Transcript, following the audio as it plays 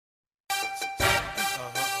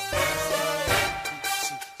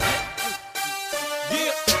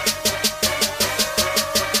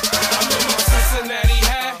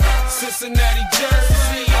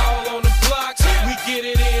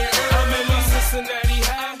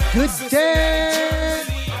Good day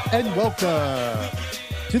and welcome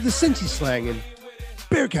to the Cincy Slang and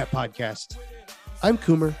Bearcat Podcast. I'm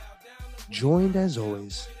Coomer, joined as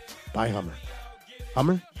always by Hummer.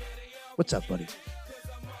 Hummer, what's up, buddy?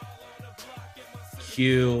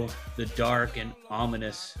 Cue the dark and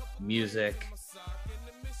ominous music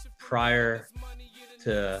prior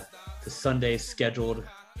to Sunday's scheduled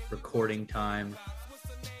recording time.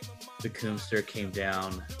 The Coomster came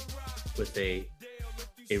down with a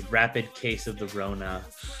rapid case of the Rona.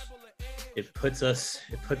 It puts us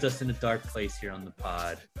in a dark place here on the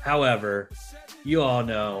pod. However, you all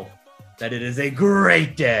know that it is a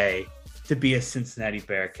great day to be a Cincinnati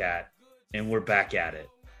Bearcat, and we're back at it.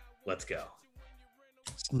 Let's go.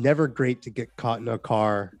 It's never great to get caught in a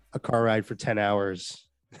car ride for 10 hours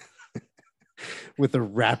with a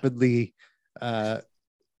rapidly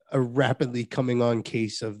coming on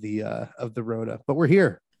case of the Rona. But we're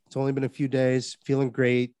here. It's only been a few days, feeling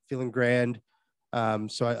great, feeling grand.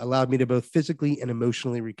 So it allowed me to both physically and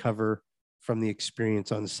emotionally recover from the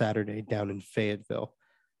experience on Saturday down in Fayetteville.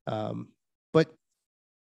 But,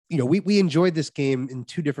 you know, we enjoyed this game in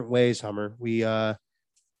two different ways, Hummer. You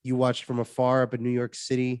watched from afar up in New York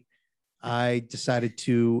City. I decided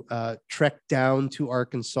to trek down to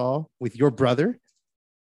Arkansas with your brother.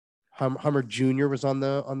 Hummer Jr. was on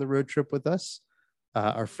the road trip with us,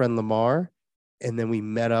 our friend Lamar. And then we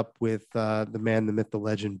met up with the man, the myth, the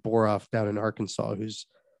legend, Boroff down in Arkansas, who's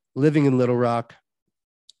living in Little Rock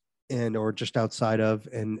or just outside of,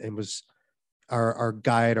 and was our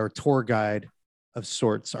guide, our tour guide of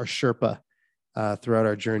sorts, our Sherpa throughout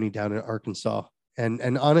our journey down in Arkansas.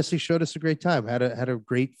 And honestly showed us a great time. Had a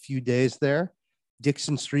great few days there.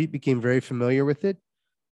 Dixon Street, became very familiar with it.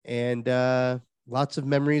 And lots of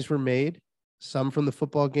memories were made, some from the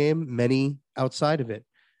football game, many outside of it.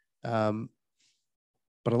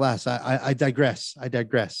 But alas, I digress.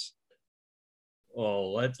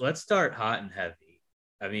 Well, let's start hot and heavy.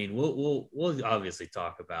 I mean, we'll obviously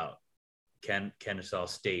talk about Kennesaw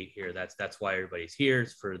State here. That's why everybody's here.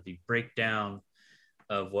 It's for the breakdown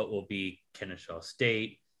of what will be Kennesaw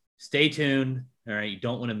State. Stay tuned. All right, you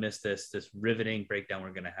don't want to miss this riveting breakdown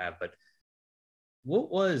we're going to have. But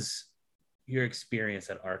what was your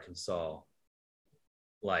experience at Arkansas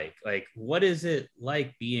like? Like, what is it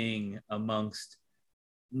like being amongst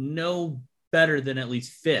no better than at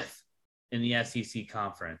least fifth in the SEC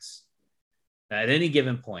conference at any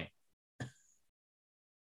given point?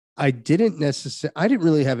 I didn't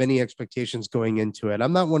really have any expectations going into it.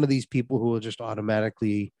 I'm not one of these people who will just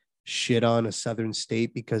automatically shit on a Southern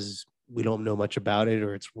state because we don't know much about it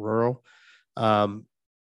or it's rural.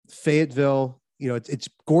 Fayetteville, you know, it's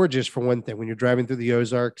gorgeous for one thing. When you're driving through the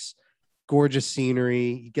Ozarks, gorgeous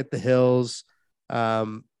scenery, you get the hills.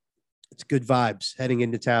 It's good vibes heading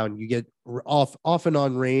into town. You get off and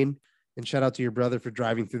on rain, and shout out to your brother for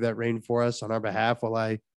driving through that rain for us on our behalf while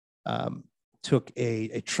I took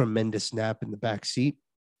a tremendous nap in the back seat.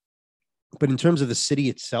 But in terms of the city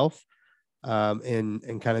itself,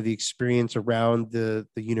 and kind of the experience around the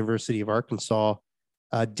University of Arkansas,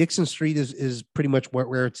 Dixon Street is pretty much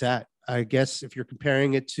where it's at. I guess if you're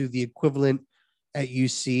comparing it to the equivalent at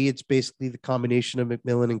UC, it's basically the combination of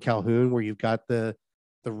McMillan and Calhoun, where you've got the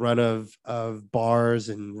run of bars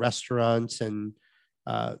and restaurants and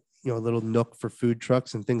a little nook for food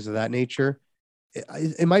trucks and things of that nature.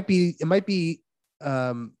 It might be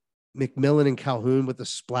McMillan and Calhoun with a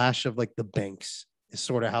splash of like the Banks is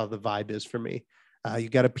sort of how the vibe is for me.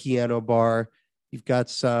 You've got a piano bar, you've got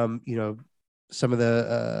some of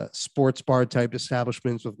the sports bar type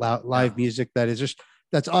establishments with live music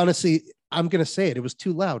that's honestly, I'm gonna say it was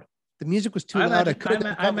too loud. The music was too loud. I could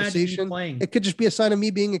have a conversation. It could just be a sign of me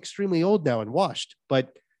being extremely old now and washed.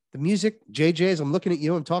 But the music, JJ's, I'm looking at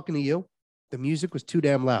you, I'm talking to you. The music was too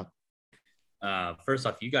damn loud. First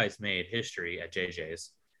off, you guys made history at JJ's.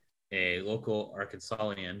 A local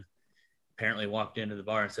Arkansasian apparently walked into the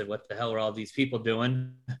bar and said, "What the hell are all these people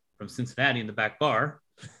doing from Cincinnati in the back bar?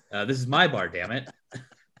 This is my bar, damn it."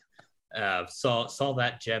 Saw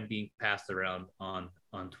that gem being passed around on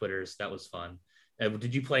Twitters. That was fun.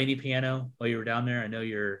 Did you play any piano while you were down there? I know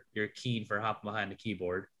you're keen for hopping behind the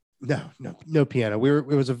keyboard. No piano.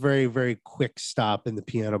 It was a very, very quick stop in the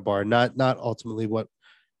piano bar. Not ultimately what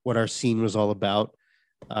our scene was all about.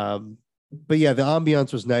 But yeah, the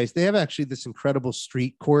ambiance was nice. They have actually this incredible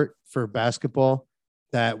street court for basketball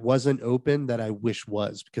that wasn't open that I wish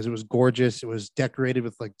was, because it was gorgeous. It was decorated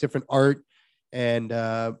with like different art and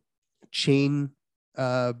chain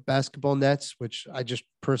basketball nets, which I just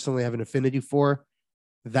personally have an affinity for.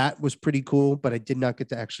 That was pretty cool, but I did not get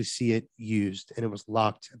to actually see it used, and it was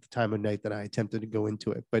locked at the time of night that I attempted to go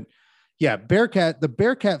into it. But Yeah, the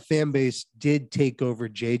Bearcat fan base did take over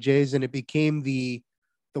JJ's, and it became the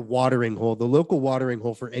watering hole, the local watering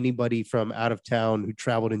hole for anybody from out of town who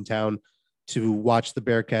traveled in town to watch the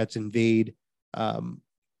Bearcats invade the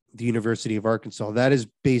University of Arkansas.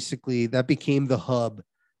 That became the hub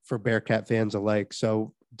for Bearcat fans alike.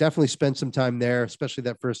 So definitely spent some time there, especially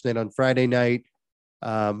that first night on Friday night.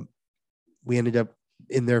 We ended up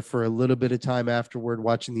in there for a little bit of time afterward,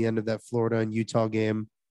 watching the end of that Florida and Utah game.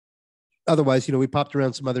 Otherwise, we popped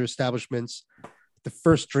around some other establishments. The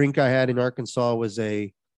first drink I had in Arkansas was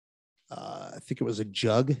I think it was a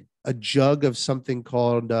jug of something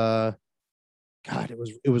called, it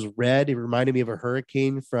was red. It reminded me of a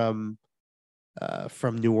hurricane from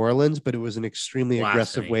New Orleans, but it was an extremely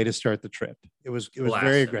aggressive way to start the trip. It was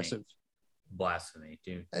very aggressive. Blasphemy,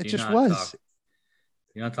 dude. It just was.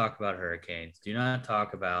 Do not talk about hurricanes. Do not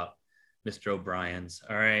talk about Mr. O'Brien's.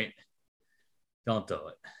 All right. Don't do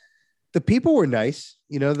it. The people were nice.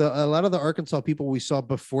 A lot of the Arkansas people we saw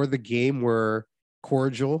before the game were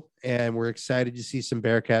cordial, and we're excited to see some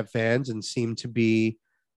Bearcat fans and seem to be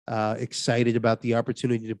excited about the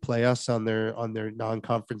opportunity to play us on their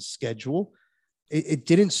non-conference schedule. It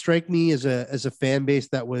didn't strike me as a fan base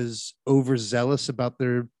that was overzealous about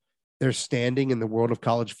their standing in the world of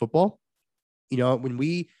college football. When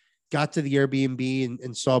we got to the Airbnb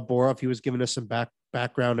and saw Borov, he was giving us some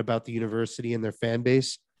background about the university and their fan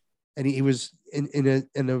base. And he was in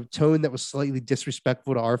a tone that was slightly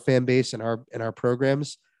disrespectful to our fan base and our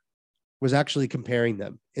programs, was actually comparing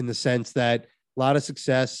them in the sense that a lot of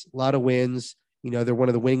success, a lot of wins. They're one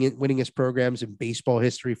of the winningest programs in baseball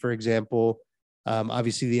history, for example.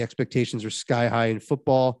 Obviously, the expectations are sky high in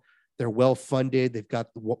football. They're well funded. They've got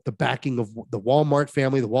the backing of the Walmart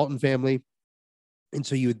family, the Walton family. And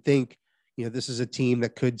so you would think, this is a team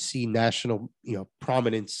that could see national,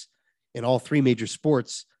 prominence in all three major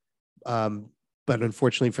sports. But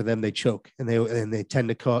unfortunately for them, they choke and they tend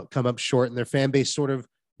to come up short, and their fan base sort of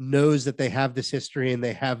knows that they have this history and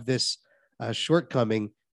they have this shortcoming.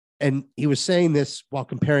 And he was saying this while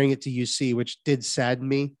comparing it to UC, which did sadden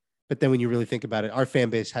me. But then when you really think about it, our fan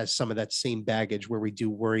base has some of that same baggage where we do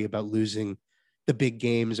worry about losing the big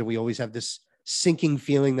games. And we always have this sinking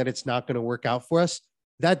feeling that it's not going to work out for us.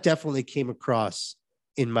 That definitely came across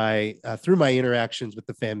in through my interactions with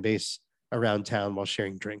the fan base around town while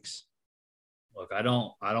sharing drinks. Look, I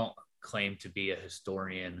don't claim to be a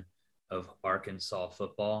historian of Arkansas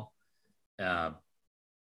football.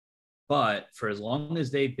 But for as long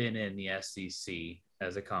as they've been in the SEC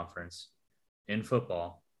as a conference in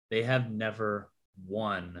football, they have never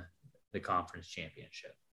won the conference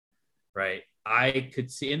championship, right? I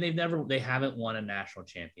could see, and they haven't won a national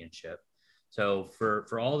championship. So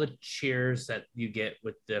for all the cheers that you get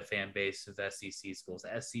with the fan base of SEC schools,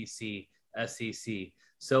 SEC,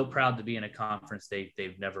 so proud to be in a conference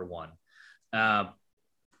they've never won. And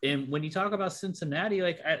when you talk about Cincinnati,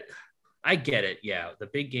 like I get it. Yeah, the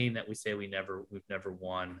big game that we say we've never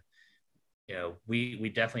won. We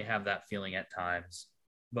definitely have that feeling at times.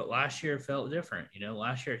 But last year it felt different.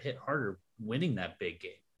 Last year it hit harder winning that big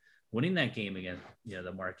game, winning that game against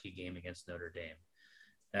the marquee game against Notre Dame.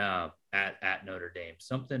 At Notre Dame,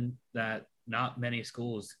 something that not many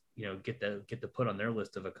schools, get to put on their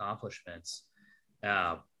list of accomplishments.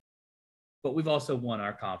 But we've also won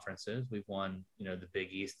our conferences. We've won, the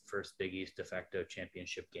Big East, first Big East de facto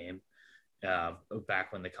championship game.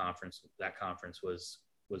 Back when that conference was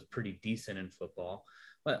pretty decent in football.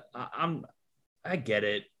 But I get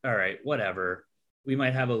it. All right, whatever. We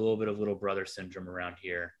might have a little bit of little brother syndrome around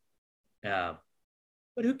here. But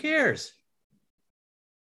who cares?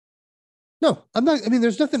 No, I'm not. I mean,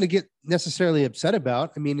 there's nothing to get necessarily upset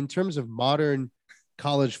about. I mean, in terms of modern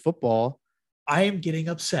college football, I am getting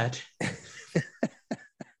upset.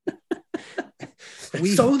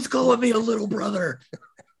 Someone's calling me a little brother.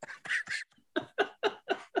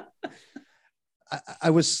 I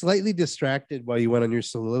was slightly distracted while you went on your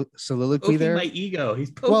soliloquy there. My ego. He's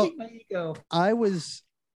poking my ego.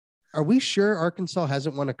 Are we sure Arkansas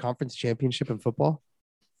hasn't won a conference championship in football?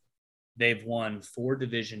 They've won 4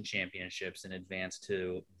 division championships and advanced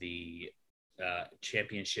to the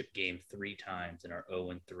championship game 3 times and are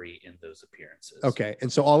 0-3 in those appearances. Okay.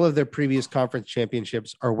 And so all of their previous conference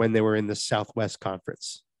championships are when they were in the Southwest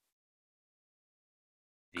Conference.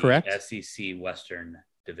 Correct? SEC Western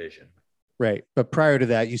Division. Right. But prior to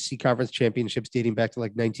that, you see conference championships dating back to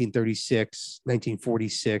like 1936,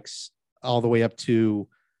 1946, all the way up to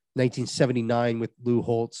 1979 with Lou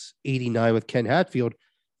Holtz, 89 with Ken Hatfield.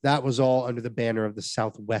 That was all under the banner of the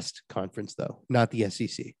Southwest Conference, though, not the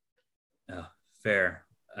SEC. Oh, fair.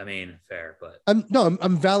 I mean, fair, but I'm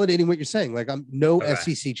validating what you're saying. Like I'm no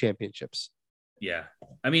okay. SEC championships. Yeah.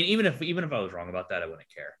 I mean, even if I was wrong about that, I wouldn't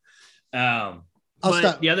care. I'll But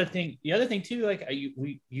stop. the other thing too, like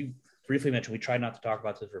you briefly mentioned, we tried not to talk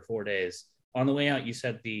about this for 4 days. On the way out, you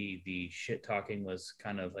said the shit talking was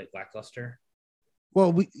kind of like lackluster.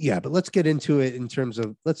 Well, but let's get into it in terms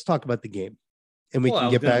of let's talk about the game, and we Well, can I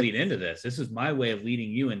was get going to back. lead into this. This is my way of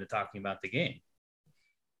leading you into talking about the game.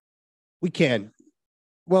 We can.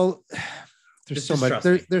 Well, there's so much.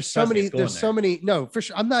 There's so many. There's so many. No, for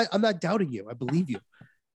sure. I'm not doubting you. I believe you.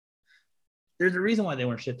 There's a reason why they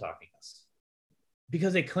weren't shit talking us,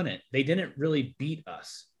 because they couldn't. They didn't really beat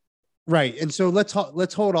us. Right. And so let's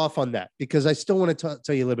hold off on that, because I still want to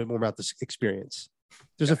tell you a little bit more about this experience.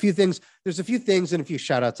 There's a few things and a few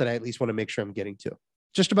shout outs that I at least want to make sure I'm getting to,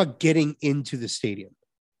 just about getting into the stadium.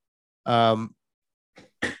 Our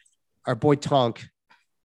boy Tonk,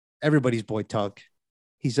 everybody's boy Tonk.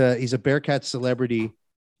 He's a Bearcats celebrity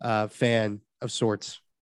fan of sorts.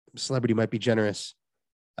 Celebrity might be generous,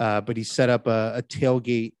 but he set up a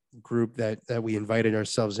tailgate group that we invited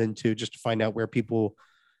ourselves into just to find out where people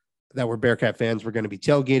that were Bearcat fans were going to be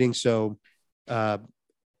tailgating. So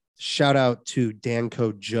shout out to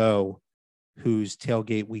Danco Joe, whose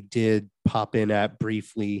tailgate we did pop in at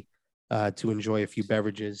briefly to enjoy a few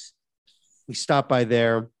beverages. We stopped by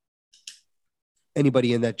there.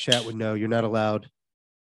 Anybody in that chat would know you're not allowed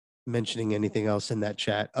mentioning anything else in that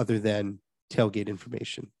chat other than tailgate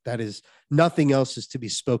information. That is, nothing else is to be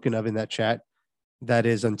spoken of in that chat. That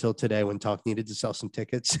is until today, when Talk needed to sell some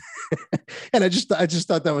tickets. And I just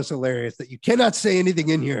thought that was hilarious, that you cannot say anything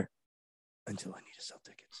in here until I need to sell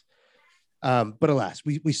tickets. But alas,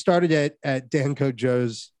 we started at Danco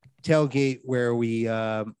Joe's tailgate, where we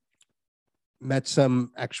met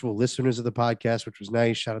some actual listeners of the podcast, which was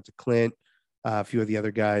nice. Shout out to Clint, a few of the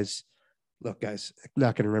other guys. Look, guys, I'm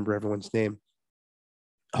not going to remember everyone's name.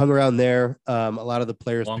 Hung around there. A lot of the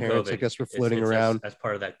players' parents, COVID. I guess, were floating around as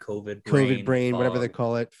part of that COVID brain, whatever they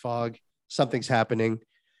call it, fog. Something's happening.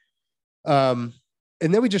 And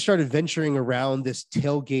then we just started venturing around this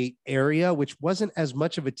tailgate area, which wasn't as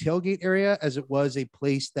much of a tailgate area as it was a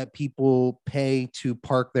place that people pay to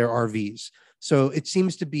park their RVs. So it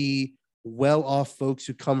seems to be well-off folks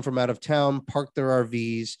who come from out of town, park their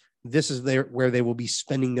RVs. This is where they will be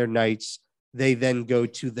spending their nights. They then go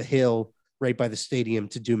to the hill right by the stadium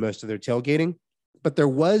to do most of their tailgating. But there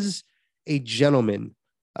was a gentleman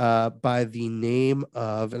by the name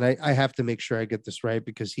of, and I have to make sure I get this right,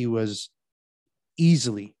 because he was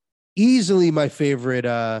easily my favorite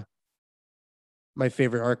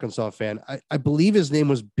Arkansas fan. I believe his name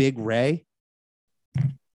was Big Ray.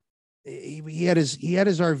 He had his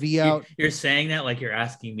RV out. You're saying that like you're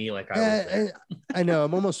asking me, like I was there. I know.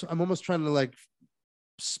 I'm almost trying to like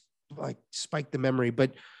spike the memory,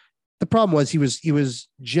 but the problem was he was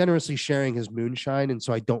generously sharing his moonshine, and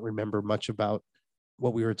so I don't remember much about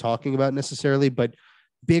what we were talking about necessarily. But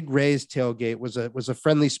Big Ray's tailgate was a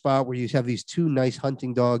friendly spot where you have these two nice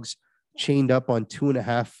hunting dogs chained up on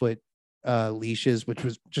 2.5 foot leashes, which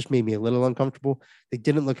was just made me a little uncomfortable. They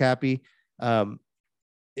didn't look happy.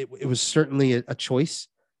 It was certainly a choice,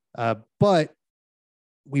 but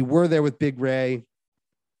we were there with Big Ray,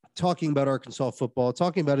 talking about Arkansas football,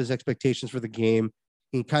 talking about his expectations for the game.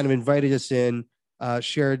 He kind of invited us in,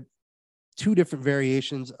 shared 2 different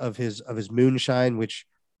variations of his moonshine, which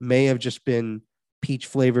may have just been peach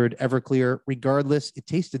flavored Everclear. Regardless, it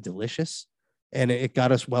tasted delicious, and it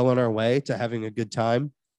got us well on our way to having a good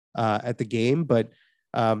time at the game. But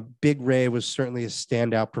Big Ray was certainly a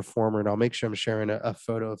standout performer, and I'll make sure I'm sharing a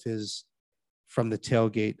photo of his from the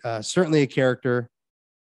tailgate. Certainly a character.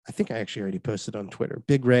 I think I actually already posted on Twitter.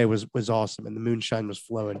 Big Ray was awesome, and the moonshine was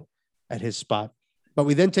flowing at his spot. But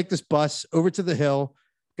we then take this bus over to the hill.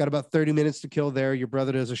 Got about 30 minutes to kill there. Your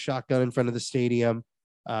brother does a shotgun in front of the stadium.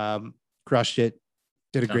 Crushed it.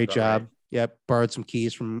 Did a great job. Right. Yep. Borrowed some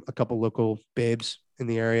keys from a couple local babes in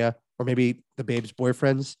the area, or maybe the babes'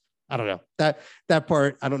 boyfriends. I don't know. That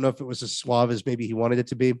part, I don't know if it was as suave as maybe he wanted it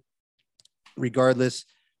to be. Regardless,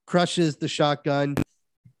 crushes the shotgun.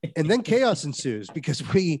 And then chaos ensues, because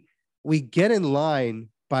we get in line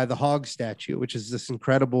by the hog statue, which is this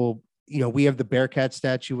incredible, we have the Bearcat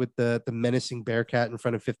statue with the menacing Bearcat in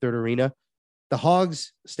front of Fifth Third Arena. The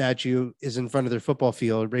Hogs statue is in front of their football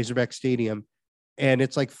field, Razorback Stadium. And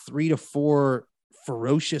it's like 3 to 4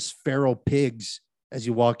 ferocious feral pigs as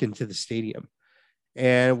you walk into the stadium,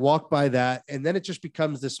 and walk by that. And then it just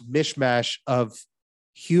becomes this mishmash of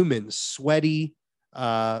humans, sweaty,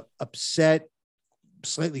 upset,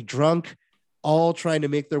 slightly drunk, all trying to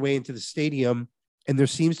make their way into the stadium. And there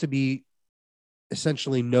seems to be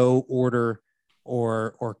essentially no order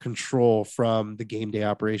or control from the game day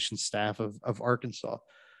operations staff of Arkansas.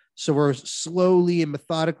 So we're slowly and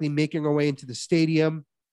methodically making our way into the stadium.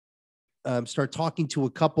 Start talking to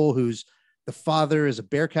a couple whose the father is a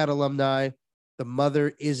Bearcat alumni, the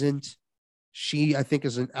mother isn't. She, I think,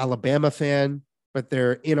 is an Alabama fan, but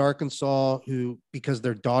they're in Arkansas because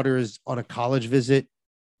their daughter is on a college visit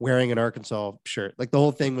wearing an Arkansas shirt. Like the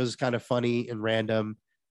whole thing was kind of funny and random.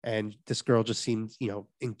 And this girl just seemed,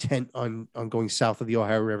 intent on going south of the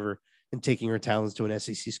Ohio River and taking her talents to an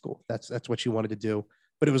SEC school. That's what she wanted to do.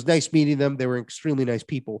 But it was nice meeting them. They were extremely nice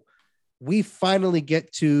people. We finally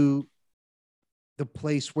get to the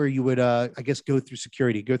place where you would, I guess, go through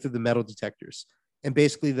security, go through the metal detectors. And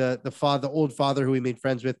basically the old father who we made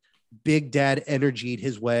friends with, Big Dad energied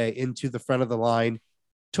his way into the front of the line,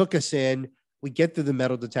 took us in. We get through the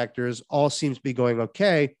metal detectors. All seems to be going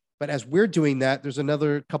okay. But as we're doing that, there's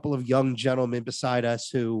another couple of young gentlemen beside us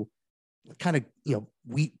who kind of,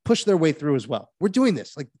 we push their way through as well. We're doing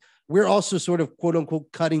this. Like we're also sort of quote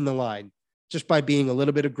unquote cutting the line just by being a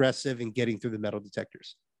little bit aggressive and getting through the metal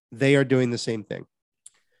detectors. They are doing the same thing.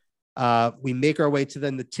 We make our way to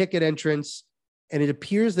then the ticket entrance, and it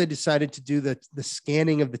appears they decided to do the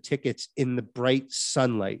scanning of the tickets in the bright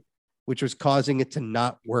sunlight, which was causing it to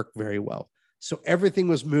not work very well. So everything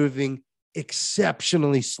was moving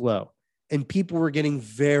exceptionally slow, and people were getting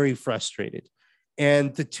very frustrated.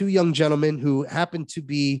 And the two young gentlemen who happened to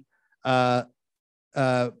be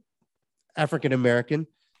African-American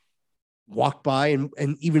walked by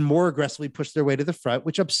and even more aggressively pushed their way to the front,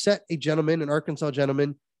 which upset an Arkansas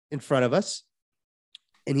gentleman in front of us.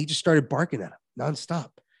 And he just started barking at him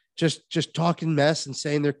nonstop, just talking mess and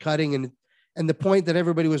saying they're cutting. And the point that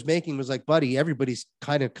everybody was making was like, buddy, everybody's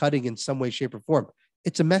kind of cutting in some way, shape, or form.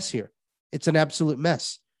 It's a mess here. It's an absolute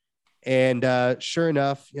mess. And sure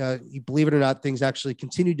enough, you believe it or not, things actually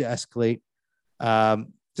continued to escalate.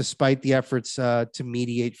 Despite the efforts to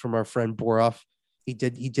mediate from our friend Boroff. He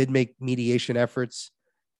did make mediation efforts.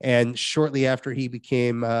 And shortly after he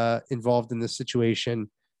became involved in this situation,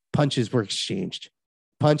 punches were exchanged.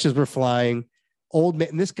 Punches were flying. Old man,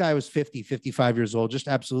 and this guy was 55 years old, just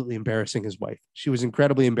absolutely embarrassing his wife. She was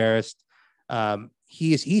incredibly embarrassed.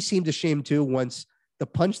 He seemed ashamed too once the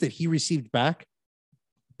punch that he received back.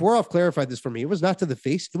 Boroff clarified this for me. It was not to the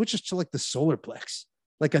face. It was just to like the solar plex,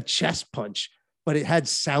 like a chest punch, but it had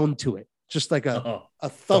sound to it. Just like a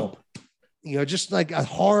thump, just like a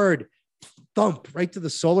hard thump right to the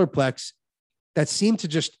solar plex that seemed to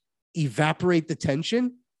just evaporate the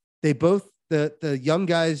tension. They both, the young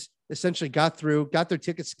guys essentially got through, got their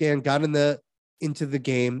ticket scanned, got into the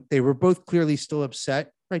game. They were both clearly still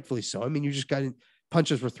upset, rightfully so. I mean, you just got in,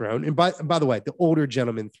 punches were thrown. And by the way, the older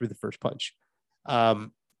gentleman threw the first punch.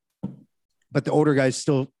 But the older guy's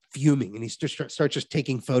still fuming, and he starts just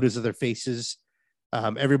taking photos of their faces.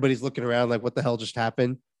 Everybody's looking around like, what the hell just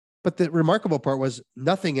happened? But the remarkable part was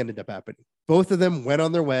nothing ended up happening. Both of them went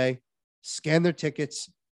on their way, scanned their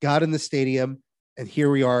tickets, got in the stadium, and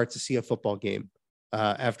here we are to see a football game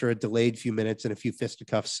after a delayed few minutes and a few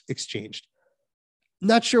fisticuffs exchanged.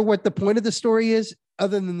 Not sure what the point of the story is,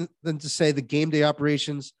 other than to say the game day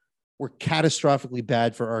operations were catastrophically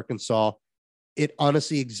bad for Arkansas. It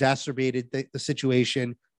honestly exacerbated the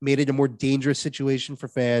situation, made it a more dangerous situation for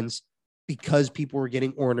fans because people were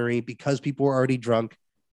getting ornery, because people were already drunk.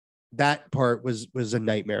 That part was a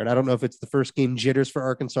nightmare. And I don't know if it's the first game jitters for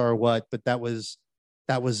Arkansas or what, but that was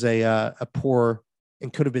a poor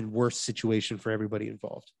and could have been worse situation for everybody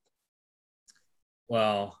involved.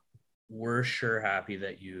 Well, we're sure happy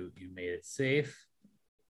that you made it safe.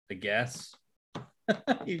 I guess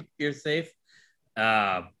you're safe.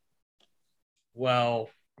 Well,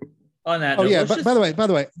 on that. Oh note, yeah. But by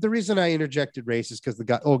the way, the reason I interjected race is because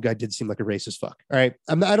the old guy did seem like a racist fuck. All right,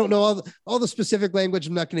 I don't know all the specific language.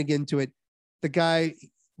 I'm not going to get into it. The guy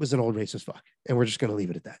was an old racist fuck, and we're just going to leave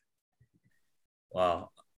it at that.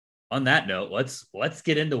 Well, on that note, let's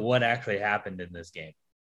get into what actually happened in this game.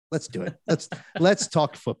 Let's do it. Let's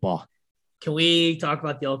talk football. Can we talk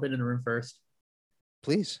about the elephant in the room first?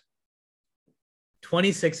 Please.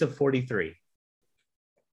 26 of 43.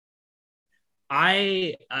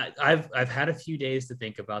 I've had a few days to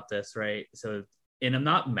think about this, right? So, and I'm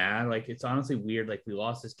not mad. Like, it's honestly weird. Like, we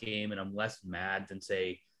lost this game, and I'm less mad than,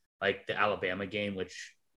 say, like the Alabama game,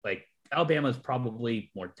 which, like, Alabama is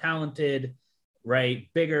probably more talented, right?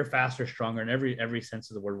 Bigger, faster, stronger in every sense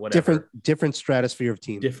of the word. Whatever. Different stratosphere of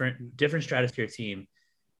team. Different stratosphere team.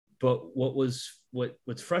 But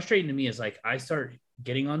what's frustrating to me is, like, I start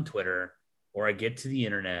getting on Twitter, or I get to the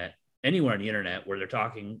internet, anywhere on the internet where they're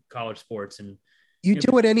talking college sports, and You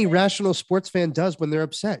do what any rational sports fan does when they're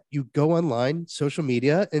upset. You go online, social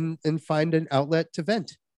media, and find an outlet to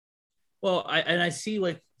vent. Well, I see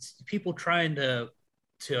like people trying to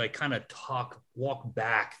like kind of walk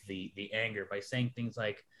back the anger by saying things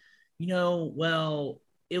like, well,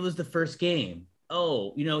 it was the first game.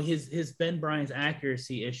 Oh, his Ben Bryant's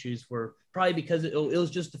accuracy issues were probably because it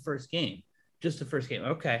was just the first game,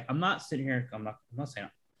 Okay, I'm not sitting here. I'm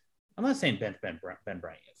not saying Ben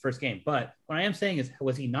Bryant first game, but what I am saying is,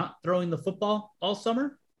 was he not throwing the football all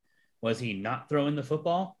summer? Was he not throwing the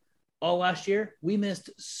football all last year? We missed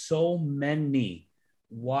so many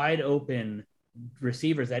wide open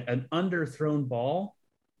receivers that an underthrown ball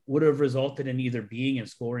would have resulted in either being in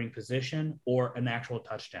scoring position or an actual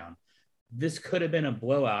touchdown. This could have been a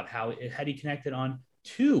blowout had he connected on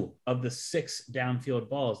 2 of the 6 downfield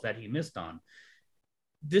balls that he missed on.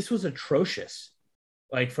 This was atrocious,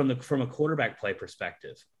 like from a quarterback play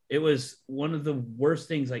perspective. It was one of the worst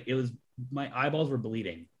things. Like, it was, my eyeballs were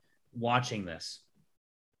bleeding watching this.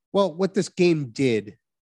 Well, what this game did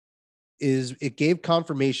is it gave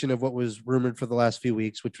confirmation of what was rumored for the last few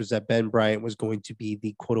weeks, which was that Ben Bryant was going to be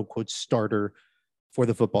the quote unquote starter for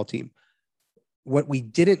the football team. What we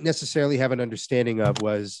didn't necessarily have an understanding of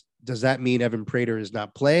was, does that mean Evan Prater is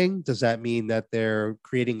not playing? Does that mean that they're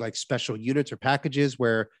creating like special units or packages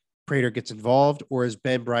where Prater gets involved? Or is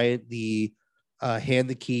Ben Bryant the hand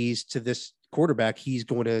the keys to this quarterback? He's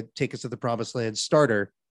going to take us to the promised land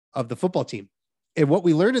starter of the football team. And what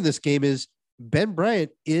we learned in this game is Ben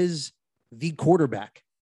Bryant is the quarterback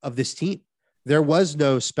of this team. There was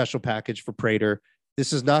no special package for Prater.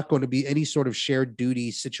 This is not going to be any sort of shared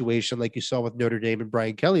duty situation like you saw with Notre Dame and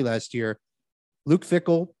Brian Kelly last year. Luke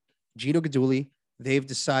Fickell, Gino Guidugli, they've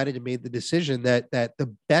decided and made the decision that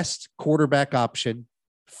the best quarterback option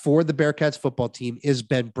for the Bearcats football team is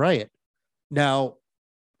Ben Bryant. Now,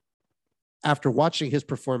 after watching his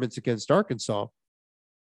performance against Arkansas,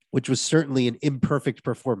 which was certainly an imperfect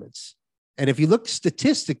performance, and if you look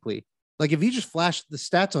statistically, like if you just flash the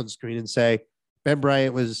stats on screen and say Ben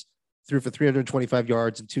Bryant threw for 325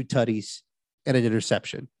 yards and 2 tutties and an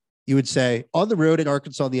interception, you would say on the road in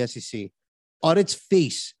Arkansas in the SEC, on its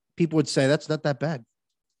face, people would say that's not that bad.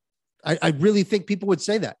 I really think people would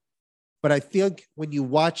say that. But I think when you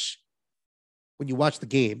watch the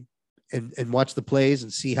game and watch the plays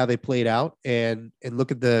and see how they played out and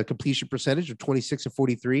look at the completion percentage of 26 and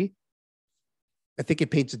 43, I think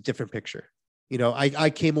it paints a different picture.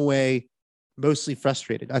 I came away mostly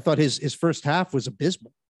frustrated. I thought his first half was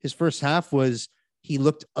abysmal. His first half he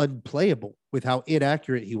looked unplayable with how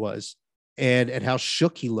inaccurate he was and how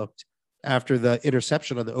shook he looked after the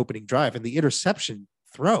interception on the opening drive. And the interception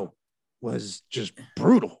throw was just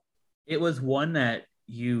brutal. It was one that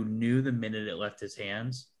you knew the minute it left his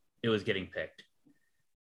hands, it was getting picked.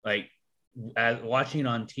 Like, as watching it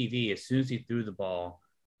on TV, as soon as he threw the ball,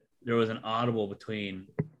 there was an audible between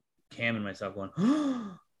Cam and myself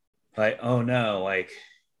going, like, oh no, like,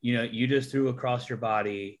 you just threw across your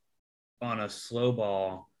body on a slow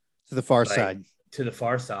ball to the far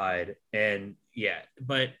side. And yeah,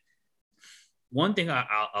 but one thing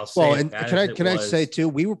I'll say. Well, and can I say too,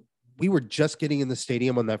 we were just getting in the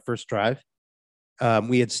stadium on that first drive.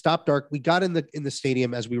 We had stopped we got in the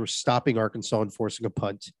stadium as we were stopping Arkansas and forcing a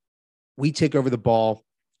punt. We take over the ball.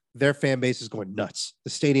 Their fan base is going nuts. The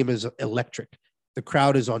stadium is electric. The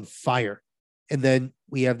crowd is on fire. And then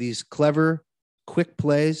we have these clever, quick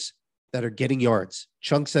plays that are getting yards,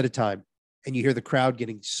 chunks at a time. And you hear the crowd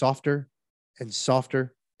getting softer and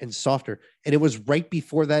softer and softer. And it was right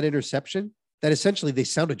before that interception that essentially they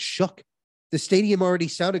sounded shook. The stadium already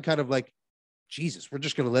sounded kind of like, Jesus, we're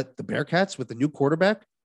just going to let the Bearcats with the new quarterback,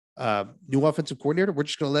 new offensive coordinator, we're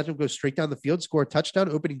just going to let him go straight down the field, score a touchdown,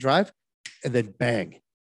 opening drive, and then bang,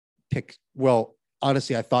 pick. Well,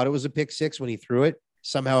 honestly, I thought it was a pick six when he threw it.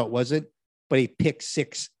 Somehow it wasn't, but a pick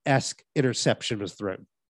six-esque interception was thrown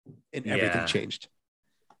and everything changed.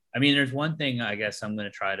 I mean, there's one thing I guess I'm going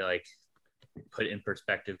to try to like put in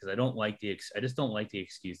perspective because I just don't like the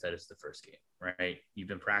excuse that it's the first game, right? You've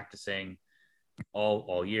been practicing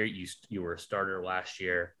all year. You were a starter last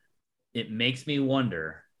year. It makes me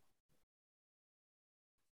wonder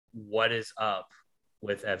what is up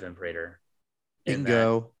with Evan Prater.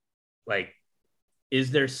 Bingo. Like,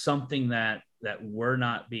 is there something that we're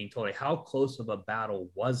not being told? Like, how close of a battle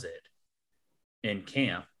was it in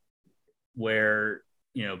camp where,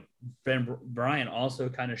 Ben Bryant also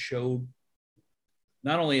kind of showed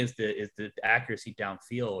not only is the accuracy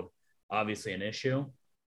downfield obviously an issue,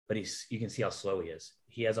 but you can see how slow he is.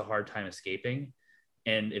 He has a hard time escaping.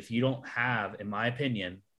 And if you don't have, in my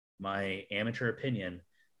opinion, my amateur opinion,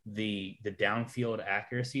 the downfield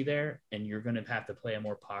accuracy there, and you're going to have to play a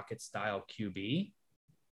more pocket style QB,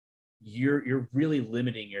 you're really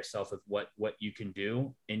limiting yourself with what you can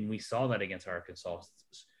do. And we saw that against Arkansas.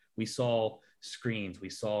 We saw screens, we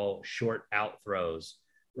saw short out throws,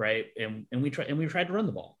 right? And we tried to run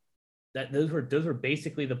the ball. Those were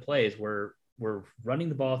basically the plays where we're running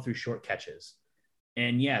the ball through short catches.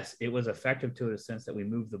 And yes, it was effective to a sense that we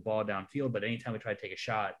moved the ball downfield, but anytime we tried to take a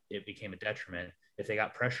shot, it became a detriment. If they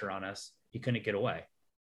got pressure on us, he couldn't get away.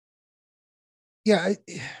 Yeah,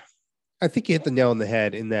 I think you hit the nail on the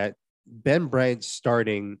head in that Ben Bryant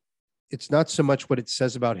starting, it's not so much what it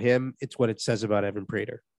says about him, it's what it says about Evan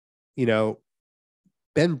Prater. You know,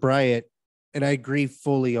 Ben Bryant, and I agree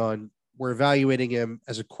fully on, we're evaluating him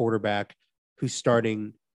as a quarterback who's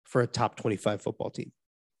starting for a top 25 football team,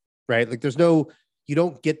 right? Like you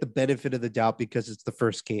don't get the benefit of the doubt because it's the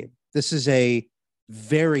first game. This is a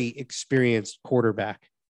very experienced quarterback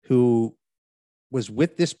who was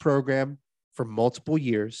with this program for multiple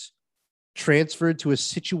years, transferred to a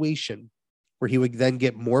situation where he would then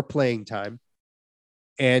get more playing time,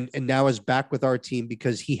 and now is back with our team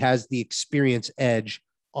because he has the experience edge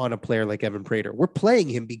on a player like Evan Prater. We're playing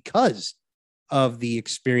him because of the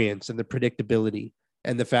experience and the predictability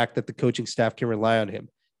and the fact that the coaching staff can rely on him.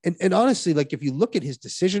 And honestly, like if you look at his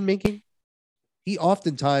decision making, he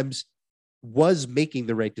oftentimes was making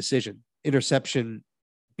the right decision. Interception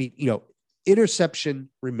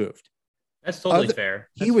removed. That's totally fair.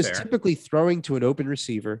 He was typically throwing to an open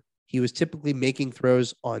receiver. He was typically making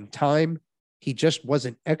throws on time. He just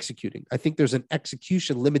wasn't executing. I think there's an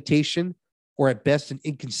execution limitation, or at best an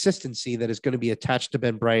inconsistency, that is going to be attached to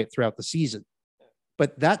Ben Bryant throughout the season.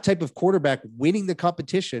 But that type of quarterback winning the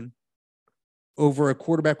competition over a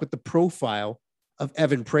quarterback with the profile of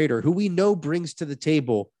Evan Prater, who we know brings to the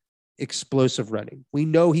table explosive running. We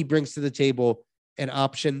know he brings to the table an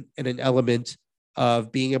option and an element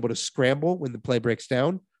of being able to scramble when the play breaks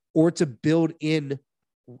down, or to build in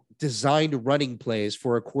designed running plays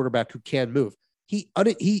for a quarterback who can move. He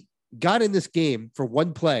got in this game for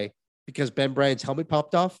one play because Ben Bryant's helmet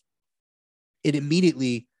popped off, and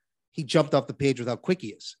immediately he jumped off the page with how quick he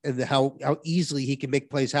is and how easily he can make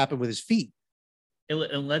plays happen with his feet.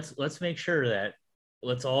 And let's make sure that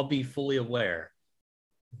let's all be fully aware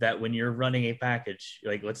that when you're running a package,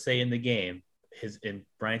 like let's say in the game,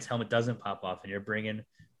 Bryant's helmet doesn't pop off and you're bringing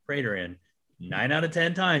Prater in, 9 out of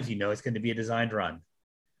 10 times, it's going to be a designed run.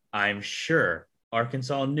 I'm sure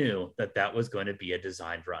Arkansas knew that was going to be a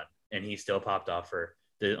designed run, and he still popped off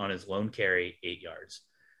on his lone carry 8 yards.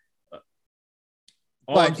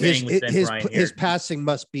 But his passing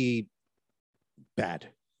must be bad.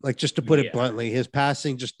 Like, just to put it bluntly, his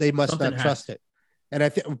passing, they must not trust it. And I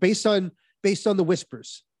think based on the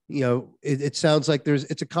whispers, it sounds like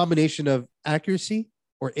it's a combination of accuracy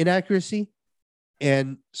or inaccuracy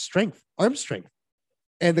and strength, arm strength.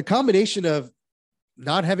 And the combination of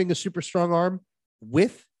not having a super strong arm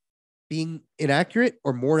with being inaccurate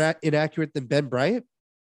or more inaccurate than Ben Bryant,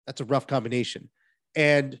 that's a rough combination.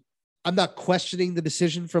 And I'm not questioning the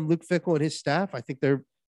decision from Luke Fickell and his staff. I think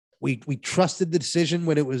we trusted the decision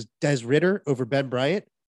when it was Des Ridder over Ben Bryant.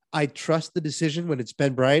 I trust the decision when it's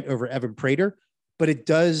Ben Bryant over Evan Prater, but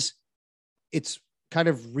it's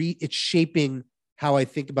shaping how I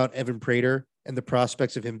think about Evan Prater and the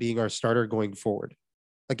prospects of him being our starter going forward.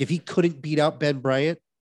 Like, if he couldn't beat out Ben Bryant,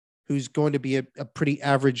 who's going to be a pretty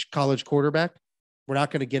average college quarterback, we're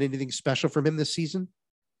not going to get anything special from him this season.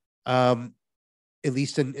 At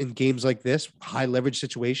least in games like this, high leverage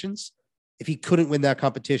situations. If he couldn't win that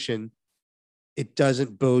competition, it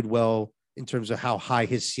doesn't bode well in terms of how high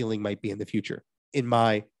his ceiling might be in the future, in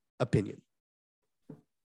my opinion.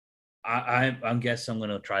 I guess I'm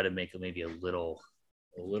going to try to make it maybe a little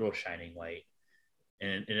shining light,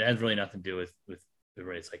 and it has really nothing to do with the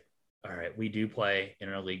race. Like, all right, we do play in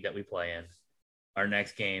our league that we play in. Our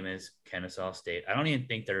next game is Kennesaw State. I don't even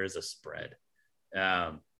think there is a spread.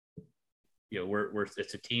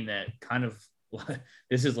 It's a team that kind of,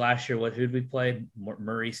 this is last year. Who did we play?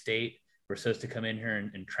 Murray State. We're supposed to come in here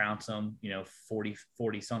and trounce them, 40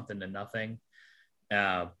 something to nothing.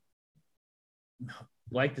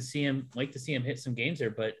 Like to see him hit some games there,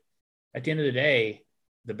 but at the end of the day,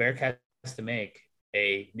 the Bearcats to make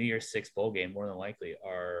a New Year's Six bowl game more than likely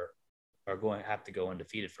are going to have to go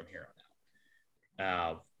undefeated from here on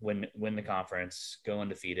out. Win the conference, go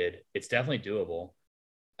undefeated. It's definitely doable.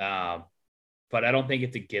 But I don't think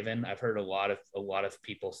it's a given. I've heard a lot of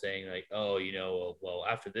people saying like, oh, well,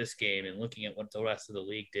 after this game and looking at what the rest of the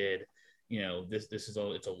league did,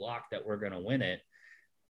 it's a lock that we're going to win it.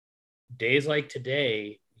 Days like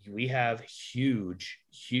today, we have huge,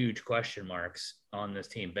 huge question marks on this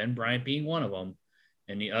team. Ben Bryant being one of them,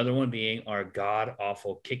 and the other one being our god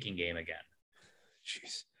awful kicking game again.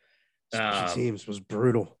 Jeez, special teams was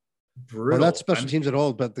brutal. Well, Brutal. not special teams at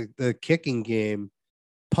all, but the kicking game,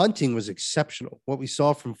 punting was exceptional. What we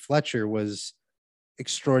saw from Fletcher was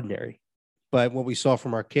extraordinary, but what we saw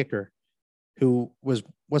from our kicker, who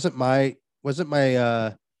wasn't my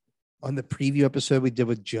on the preview episode we did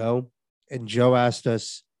with Joe, and Joe asked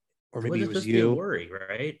us, or maybe it was you, worry,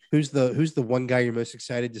 right? Who's the one guy you're most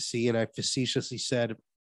excited to see? And I facetiously said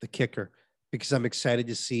the kicker, because I'm excited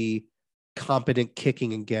to see competent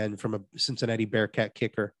kicking again from a Cincinnati Bearcat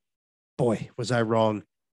kicker. Boy, was I wrong.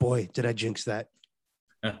 Boy, did I jinx that.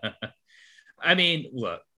 I mean,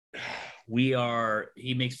 look,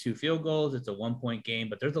 he makes 2 field goals. It's a 1-point game,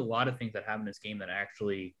 but there's a lot of things that happen in this game that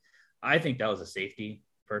actually, I think that was a safety,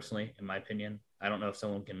 personally, in my opinion. I don't know if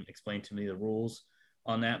someone can explain to me the rules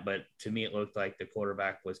on that, but to me, it looked like the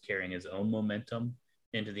quarterback was carrying his own momentum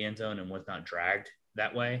into the end zone and was not dragged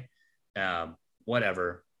that way.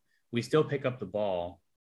 Whatever. We still pick up the ball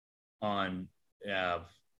on, I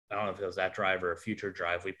don't know if it was that drive or a future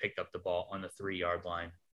drive. We picked up the ball on the 3-yard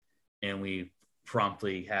line, and we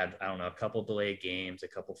promptly had, I don't know, a couple delayed games, a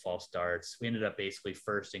couple false starts. We ended up basically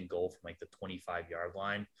first and goal from like the 25-yard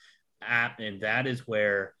line. And that is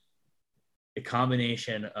where a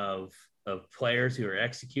combination of players who are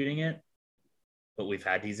executing it, but we've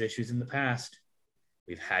had these issues in the past.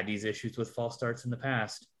 We've had these issues with false starts in the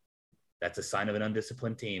past. That's a sign of an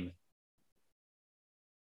undisciplined team.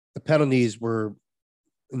 The penalties were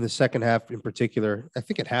in the second half in particular. I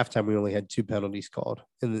think at halftime, we only had 2 penalties called.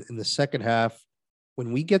 In the second half,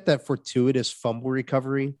 when we get that fortuitous fumble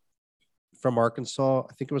recovery from Arkansas,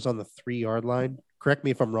 I think it was on the 3-yard line. Correct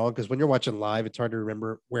me if I'm wrong, because when you're watching live, it's hard to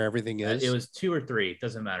remember where everything is. It was 2 or 3. It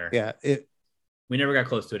doesn't matter. Yeah. We never got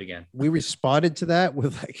close to it again. We responded to that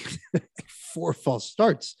with like 4 false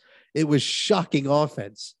starts. It was shocking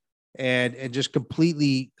offense, and just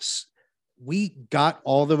completely, we got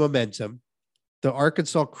all the momentum. The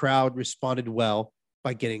Arkansas crowd responded well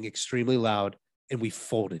by getting extremely loud, and we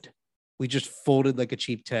folded. We just folded like a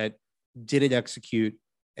cheap tent, didn't execute.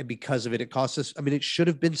 And because of it, it cost us, I mean, it should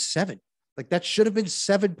have been 7. Like that should have been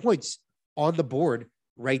 7 points on the board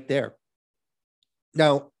right there.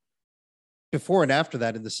 Now, before and after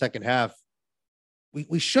that in the second half,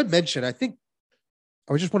 we should mention, I think,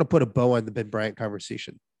 I just want to put a bow on the Ben Bryant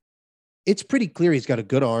conversation. It's pretty clear he's got a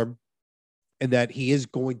good arm and that he is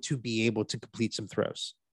going to be able to complete some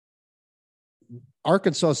throws.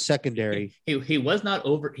 Arkansas secondary. He was not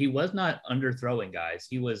underthrowing guys.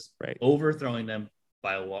 He was overthrowing them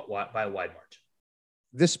by a wide margin.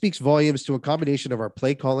 This speaks volumes to a combination of our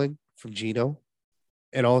play calling from Gino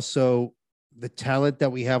and also the talent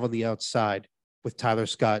that we have on the outside with Tyler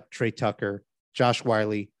Scott, Trey Tucker, Josh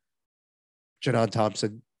Wiley, Janon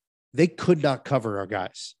Thompson. They could not cover our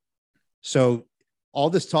guys. So all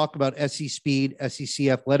this talk about SEC speed, SEC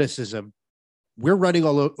athleticism, we're running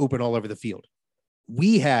open all over the field.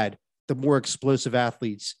 We had the more explosive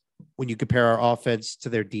athletes when you compare our offense to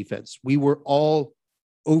their defense. We were all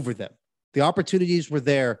over them. The opportunities were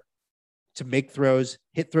there to make throws,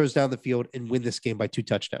 hit throws down the field, and win this game by 2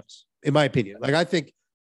 touchdowns, in my opinion. Like, I think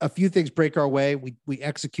a few things break our way. We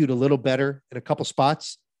execute a little better in a couple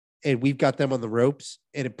spots, and we've got them on the ropes,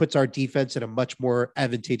 and it puts our defense in a much more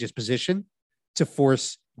advantageous position to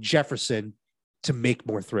force Jefferson to make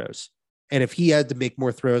more throws. And if he had to make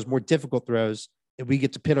more throws, more difficult throws, and we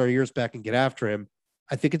get to pin our ears back and get after him,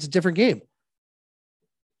 I think it's a different game.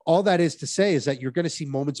 All that is to say is that you're going to see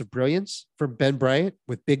moments of brilliance from Ben Bryant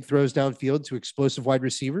with big throws downfield to explosive wide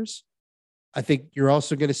receivers. I think you're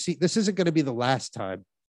also going to see, this isn't going to be the last time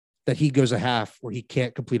that he goes a half where he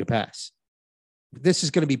can't complete a pass. This is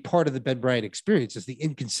going to be part of the Ben Bryant experience, is the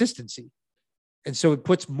inconsistency. And so it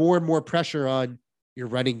puts more and more pressure on your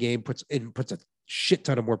running game, puts a shit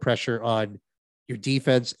ton of more pressure on your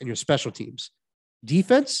defense and your special teams.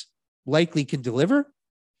 Defense likely can deliver.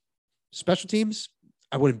 Special teams,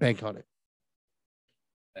 I wouldn't bank on it.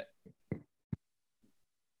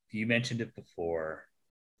 You mentioned it before.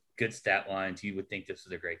 Good stat lines. You would think this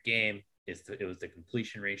was a great game. It was the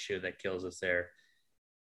completion ratio that kills us there.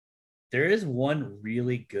 There is one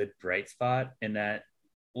really good bright spot in that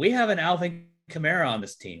we have an Alvin Kamara on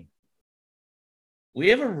this team. We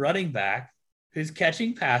have a running back who's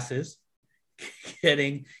catching passes,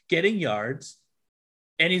 getting yards,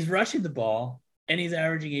 and he's rushing the ball, and he's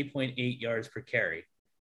averaging 8.8 yards per carry.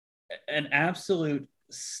 An absolute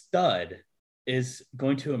stud is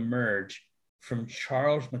going to emerge from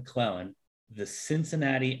Charles McClellan, the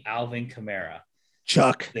Cincinnati Alvin Kamara.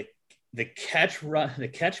 Chuck. the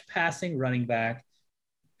catch passing running back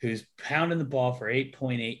who's pounding the ball for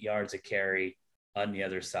 8.8 yards a carry on the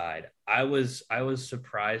other side. I was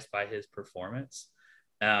surprised by his performance.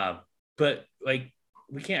 But like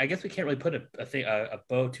I guess we can't really put a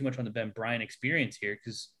bow too much on the Ben Bryant experience here,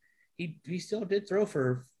 because he still did throw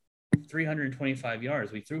for 325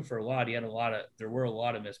 yards. We threw for a lot. There were a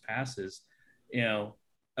lot of missed passes. You know,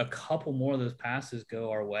 a couple more of those passes go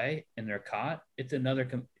our way and they're caught. It's a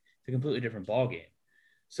completely different ball game.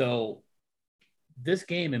 So this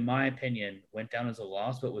game, in my opinion, went down as a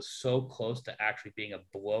loss, but was so close to actually being a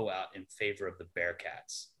blowout in favor of the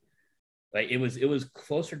Bearcats. Like it was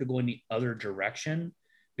closer to going the other direction,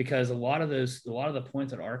 because a lot of the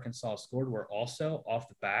points that Arkansas scored were also off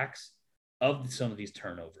the backs of some of these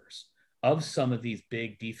turnovers, of some of these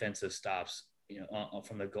big defensive stops,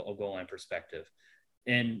 from the goal line perspective.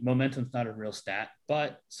 And momentum's not a real stat,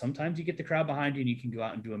 but sometimes you get the crowd behind you and you can go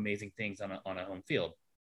out and do amazing things on a home field.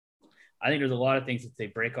 I think there's a lot of things that they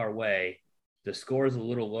break our way. The score is a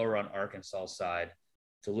little lower on Arkansas side.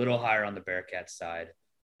 It's a little higher on the Bearcats side.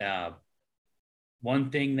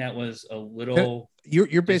 One thing that was a little...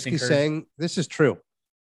 You're basically saying this is true.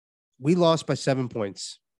 We lost by 7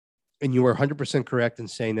 points, and you were 100% correct in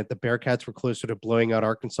saying that the Bearcats were closer to blowing out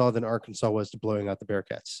Arkansas than Arkansas was to blowing out the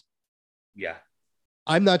Bearcats. Yeah.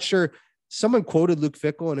 I'm not sure. Someone quoted Luke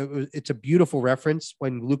Fickell, and it's a beautiful reference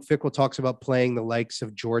when Luke Fickell talks about playing the likes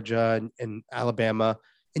of Georgia and Alabama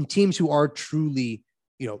and teams who are truly,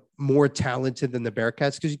 more talented than the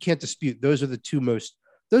Bearcats, because you can't dispute those are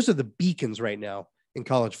the beacons right now in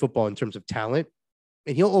college football in terms of talent.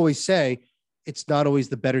 And he'll always say it's not always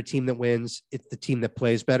the better team that wins, it's the team that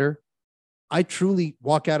plays better. I truly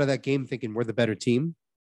walk out of that game thinking we're the better team,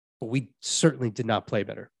 but we certainly did not play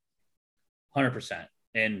better. 100%.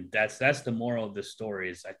 And that's the moral of the story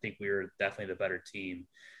is I think we were definitely the better team.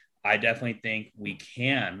 I definitely think we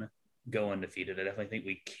can go undefeated. I definitely think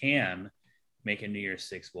we can make a New Year's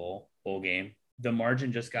Six bowl game. The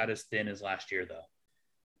margin just got as thin as last year, though.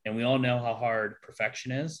 And we all know how hard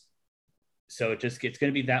perfection is. So it's going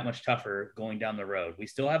to be that much tougher going down the road. We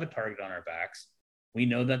still have a target on our backs. We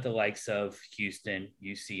know that the likes of Houston,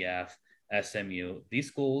 UCF, SMU, these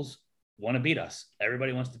schools want to beat us.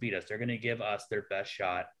 Everybody wants to beat us. They're going to give us their best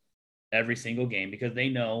shot every single game because they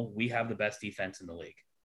know we have the best defense in the league.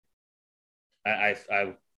 I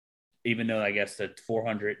even though I guess the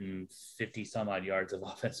 450 some odd yards of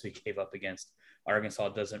offense we gave up against Arkansas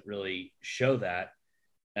doesn't really show that.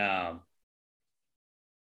 I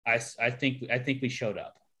think we showed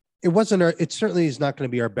up. It certainly is not going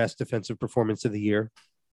to be our best defensive performance of the year.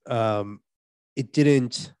 It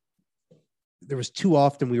didn't. There was too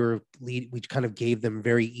often we kind of gave them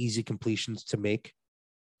very easy completions to make.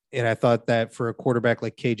 And I thought that for a quarterback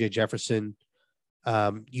like KJ Jefferson,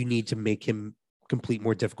 you need to make him complete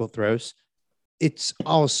more difficult throws. It's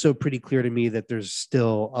also pretty clear to me that there's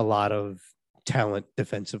still a lot of talent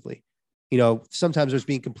defensively. Sometimes there's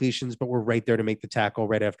being completions, but we're right there to make the tackle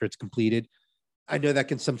right after it's completed. I know that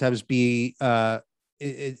can sometimes be,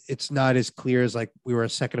 it's not as clear as like we were a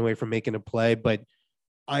second away from making a play, but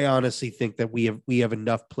I honestly think that we have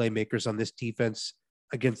enough playmakers on this defense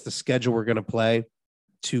against the schedule we're going to play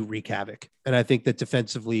to wreak havoc. And I think that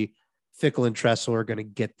defensively, Fickell and Tressel are going to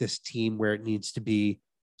get this team where it needs to be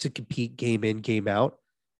to compete game in, game out.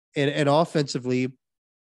 And offensively,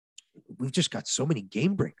 we've just got so many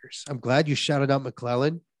game breakers. I'm glad you shouted out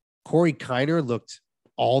McClellan. Corey Kiner looked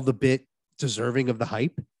all the bit deserving of the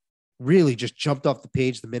hype. Really just jumped off the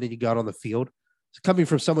page the minute he got on the field. So coming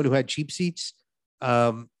from someone who had cheap seats,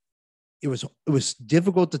 it was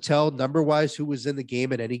difficult to tell number wise who was in the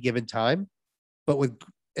game at any given time. But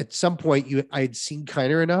at some point I had seen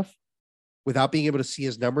Kiner enough without being able to see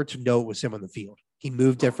his number to know it was him on the field. He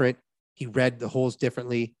moved different. He read the holes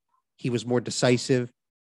differently. He was more decisive.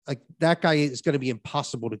 Like that guy is going to be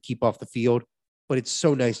impossible to keep off the field, but it's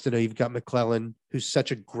so nice to know you've got McClellan, who's such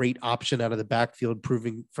a great option out of the backfield,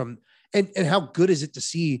 proving from, and how good is it to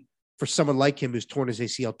see for someone like him who's torn his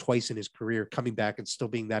ACL twice in his career, coming back and still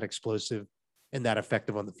being that explosive and that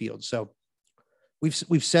effective on the field. So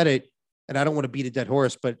we've said it, and I don't want to beat a dead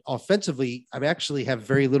horse, but offensively, I actually have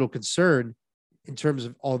very little concern in terms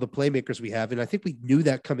of all the playmakers we have. And I think we knew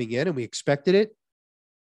that coming in and we expected it.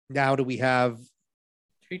 Now do we have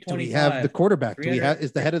the quarterback?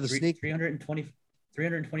 Is the head of the snake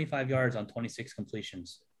 325 yards on 26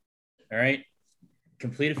 completions? All right.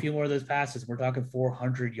 Complete a few more of those passes. We're talking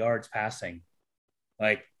 400 yards passing.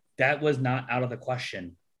 Like that was not out of the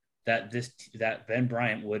question that Ben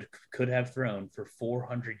Bryant could have thrown for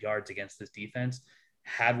 400 yards against this defense.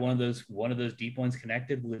 Had one of those deep ones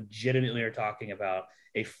connected, legitimately are talking about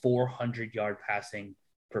a 400-yard passing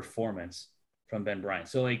performance from Ben Bryant.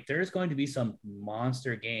 So like there's going to be some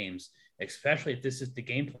monster games, especially if this is the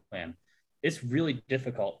game plan. It's really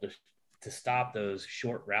difficult to stop those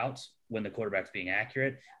short routes when the quarterback's being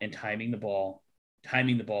accurate and timing the ball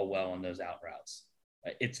well on those out routes.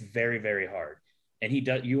 It's very, very hard. And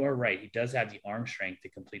you are right. He does have the arm strength to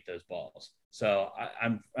complete those balls. So I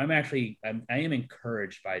am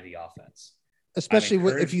encouraged by the offense. Especially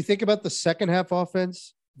if you think about the second half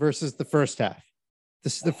offense versus the first half.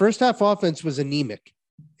 The first half offense was anemic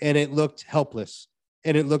and it looked helpless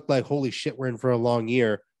and it looked like, holy shit, we're in for a long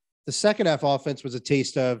year. The second half offense was a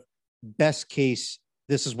taste of best case.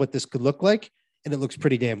 This is what this could look like. And it looks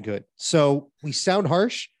pretty damn good. So we sound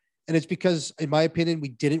harsh. And it's because, in my opinion, we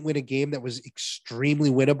didn't win a game that was extremely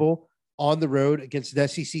winnable on the road against an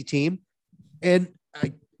SEC team. And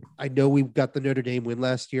I know we got the Notre Dame win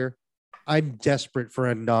last year. I'm desperate for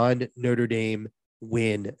a non-Notre Dame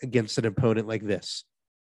win against an opponent like this,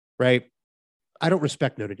 right? I don't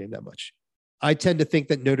respect Notre Dame that much. I tend to think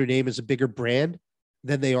that Notre Dame is a bigger brand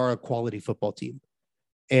than they are a quality football team.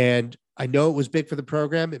 And I know it was big for the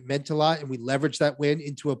program. It meant a lot. And we leveraged that win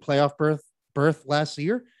into a playoff berth last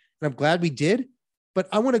year. And I'm glad we did. But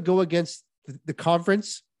I want to go against the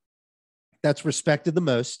conference that's respected the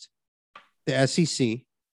most, the SEC.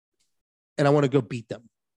 And I want to go beat them.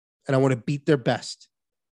 And I want to beat their best.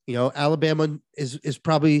 You know, Alabama is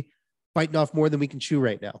probably biting off more than we can chew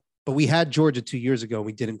right now. But we had Georgia 2 years ago and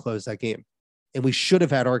we didn't close that game. And we should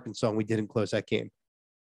have had Arkansas and we didn't close that game.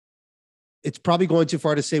 It's probably going too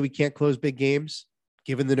far to say we can't close big games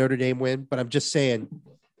given the Notre Dame win. But I'm just saying,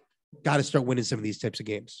 got to start winning some of these types of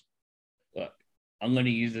games. Look, I'm going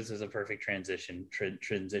to use this as a perfect transition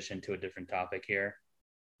to a different topic here,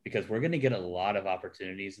 because we're going to get a lot of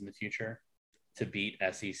opportunities in the future to beat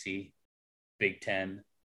SEC, Big Ten.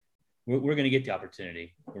 We're going to get the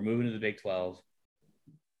opportunity. We're moving to the Big 12.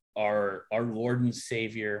 Our Lord and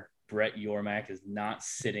Savior, Brett Yormark, is not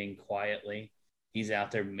sitting quietly. He's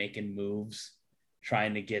out there making moves,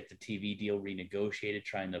 trying to get the TV deal renegotiated,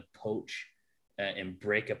 trying to poach and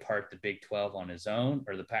break apart the Big 12 on his own,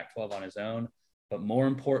 or the Pac-12 on his own. But more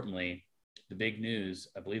importantly, the big news,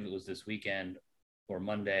 I believe it was this weekend or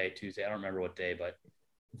Monday, Tuesday, I don't remember what day, but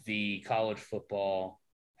the college football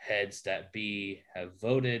heads that be have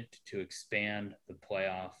voted to expand the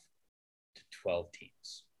playoff to 12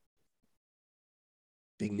 teams.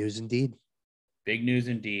 Big news indeed. Big news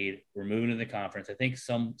indeed. We're moving to the conference. I think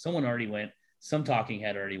someone already went, some talking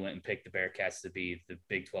head already went and picked the Bearcats to be the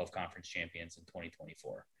Big 12 conference champions in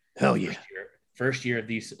 2024. Hell yeah. First year of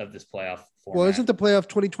this playoff format. Well, isn't the playoff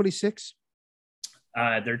 2026?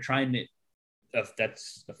 They're trying to, if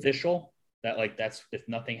that's official, that's if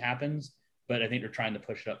nothing happens, but I think they're trying to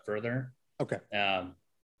push it up further. Okay.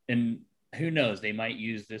 And who knows, they might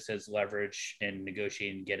use this as leverage in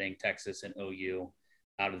negotiating, getting Texas and OU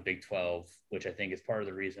out of the Big 12, which I think is part of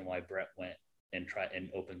the reason why Brett went and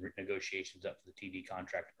opened negotiations up for the TV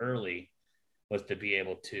contract early, was to be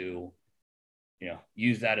able to,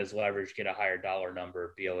 use that as leverage, get a higher dollar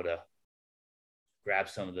number, be able to grab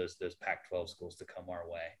some of those Pac-12 schools to come our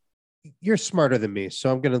way. You're smarter than me,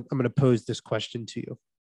 so I'm gonna pose this question to you.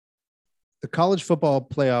 The college football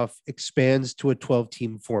playoff expands to a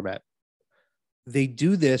 12-team format. They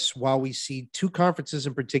do this while we see two conferences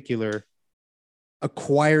in particular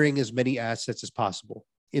acquiring as many assets as possible.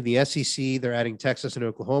 In the SEC, they're adding Texas and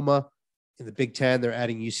Oklahoma. In the Big Ten, they're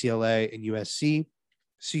adding UCLA and USC.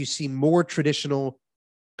 So you see more traditional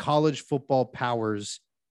college football powers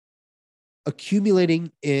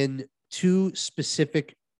accumulating in two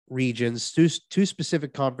specific regions, two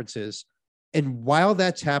specific conferences. And while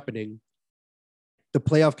that's happening, the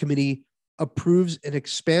playoff committee approves an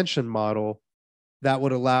expansion model that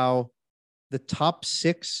would allow the top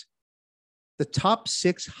six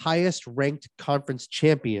highest ranked conference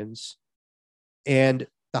champions and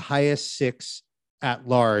the highest six at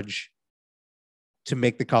large to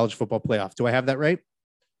make the college football playoff. Do I have that right?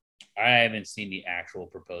 I haven't seen the actual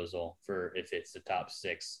proposal for if it's the top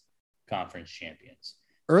six conference champions.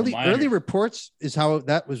 Early reports is how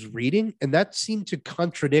that was reading, and that seemed to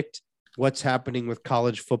contradict what's happening with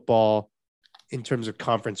college football in terms of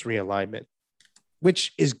conference realignment,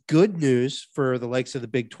 which is good news for the likes of the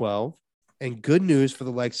Big 12 and good news for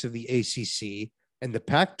the likes of the ACC and the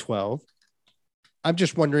Pac-12. I'm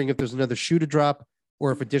just wondering if there's another shoe to drop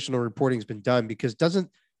or if additional reporting has been done, because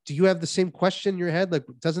do you have the same question in your head? Like,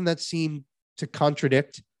 doesn't that seem to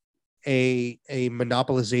contradict a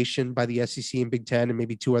monopolization by the SEC and Big Ten and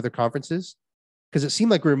maybe two other conferences? Because it seemed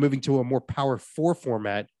like we were moving to a more Power 4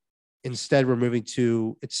 format. Instead, we're moving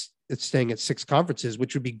to it's staying at six conferences,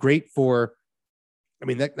 which would be great for I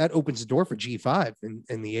mean, that opens the door for G5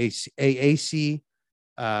 and the AAC.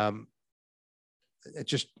 That's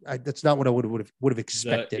not what I would have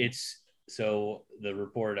expected. So the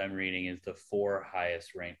report I'm reading is the 4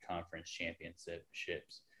 highest ranked conference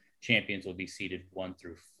championships. Champions will be seeded 1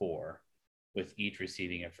 through 4, with each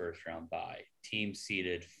receiving a first round bye. Teams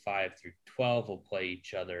seeded 5 through 12 will play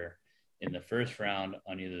each other in the first round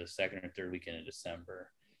on either the second or third weekend of December.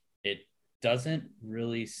 It doesn't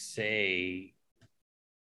really say.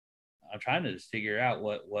 I'm trying to just figure out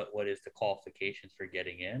what is the qualifications for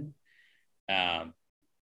getting in.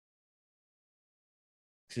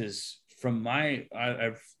 Because from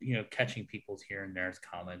I've catching people's here and there's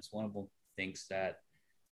comments. One of them thinks that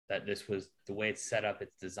this was the way it's set up.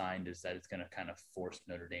 It's designed is that it's going to kind of force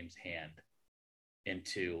Notre Dame's hand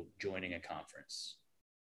into joining a conference.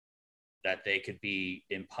 That they could be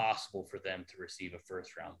impossible for them to receive a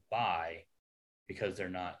first round bye because they're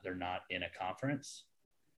not in a conference.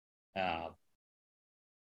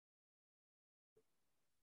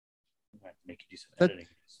 Make you do some editing.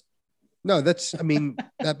 No,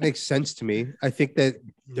 that makes sense to me. I think that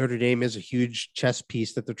Notre Dame is a huge chess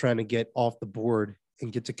piece that they're trying to get off the board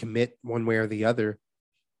and get to commit one way or the other.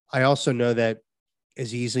 I also know that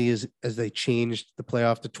as easily as they changed the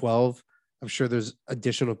playoff to 12, I'm sure there's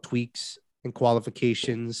additional tweaks and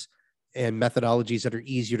qualifications and methodologies that are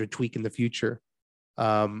easier to tweak in the future.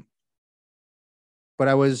 But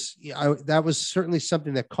that was certainly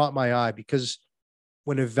something that caught my eye because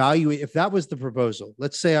if that was the proposal,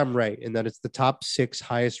 let's say I'm right and that it's the top 6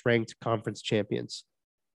 highest ranked conference champions,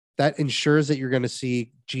 that ensures that you're going to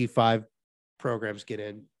see G5 programs get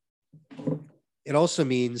in. It also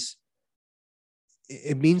means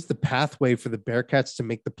the pathway for the Bearcats to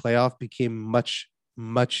make the playoff became much,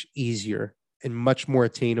 much easier and much more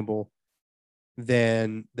attainable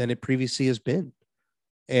than it previously has been.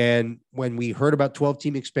 And when we heard about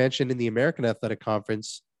 12-team expansion in the American Athletic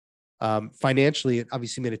Conference, financially, it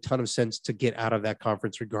obviously made a ton of sense to get out of that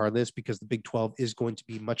conference regardless, because the Big 12 is going to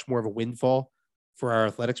be much more of a windfall for our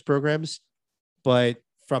athletics programs. But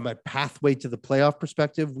from a pathway to the playoff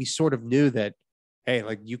perspective, we sort of knew that, hey,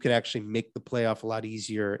 like you could actually make the playoff a lot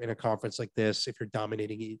easier in a conference like this if you're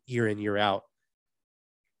dominating it year in, year out.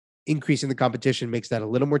 Increasing the competition makes that a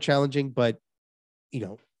little more challenging, but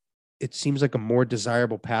it seems like a more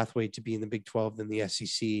desirable pathway to be in the Big 12 than the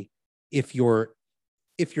SEC if you're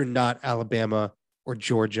not Alabama or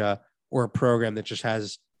Georgia or a program that just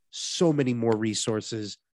has so many more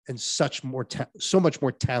resources and so much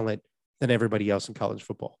more talent than everybody else in college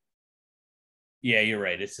football. Yeah, you're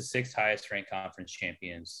right. It's the 6th highest ranked conference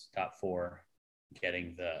champions, top 4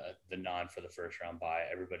 getting the nod for the first round bye.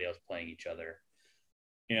 Everybody else playing each other.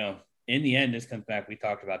 In the end, this comes back. We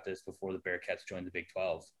talked about this before the Bearcats joined the Big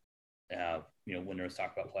 12. When there was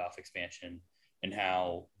talk about playoff expansion and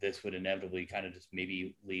how this would inevitably kind of just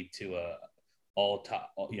maybe lead to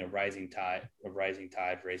rising tide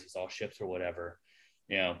raises all ships or whatever.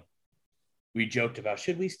 We joked about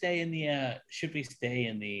should we stay in the AAC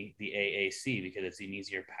because it's an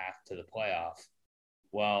easier path to the playoff.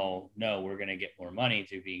 Well, no, we're going to get more money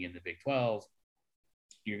through being in the Big 12.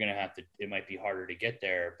 You're going to have to. It might be harder to get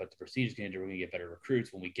there, but the prestige is going to. We're going to get better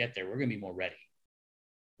recruits when we get there. We're going to be more ready,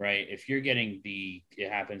 right? If you're getting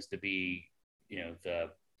it happens to be, the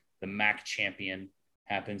MAC champion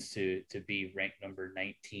happens to be ranked number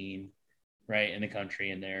 19, right, in the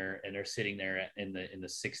country, and they're sitting there in the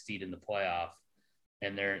 6th seed in the playoff,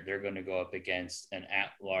 and they're going to go up against an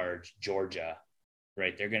at-large Georgia,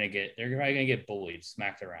 right? They're probably going to get bullied,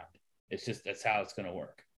 smacked around. It's just that's how it's going to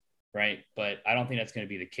work, right? But I don't think that's going to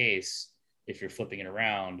be the case if you're flipping it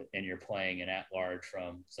around and you're playing an at-large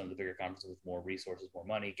from some of the bigger conferences with more resources, more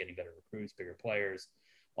money, getting better recruits, bigger players,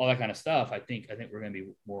 all that kind of stuff. I think we're going to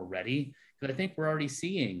be more ready because I think we're already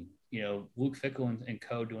seeing, Luke Fickell and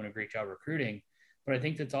co doing a great job recruiting. But I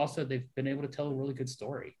think that's also they've been able to tell a really good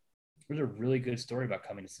story. There's a really good story about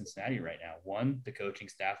coming to Cincinnati right now. One, the coaching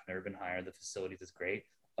staff never been higher. The facilities is great.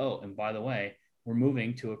 Oh, and by the way, we're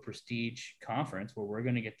moving to a prestige conference where we're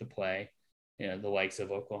going to get to play, the likes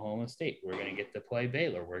of Oklahoma State. We're going to get to play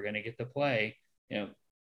Baylor. We're going to get to play,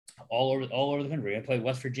 all over the country. We're going to play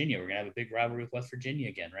West Virginia. We're going to have a big rivalry with West Virginia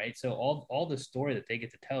again, right? So all the story that they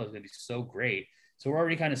get to tell is going to be so great. So we're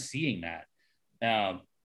already kind of seeing that.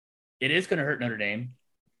 It is going to hurt Notre Dame.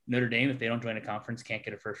 Notre Dame, if they don't join a conference, can't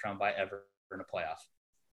get a first round bye ever in a playoff.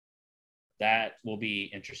 That will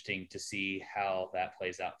be interesting to see how that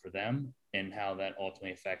plays out for them and how that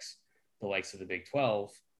ultimately affects the likes of the Big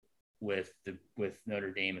 12 with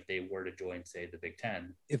Notre Dame if they were to join, say, the Big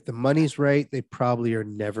 10. If the money's right, they probably are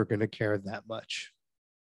never going to care that much.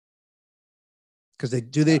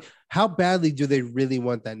 Because how badly do they really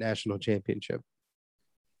want that national championship?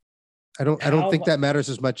 I don't think that matters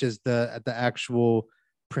as much as the actual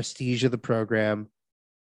prestige of the program,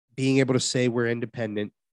 being able to say we're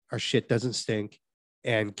independent, our shit doesn't stink,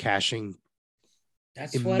 and cashing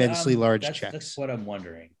immensely large checks. That's what I'm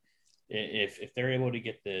wondering. If they're able to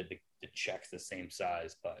get the checks the same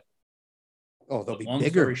size, but they'll be long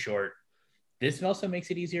bigger. Story short, this also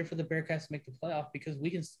makes it easier for the Bearcats to make the playoff because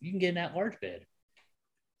you can get an at-large bid.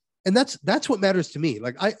 And that's what matters to me.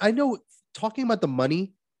 Like I know talking about the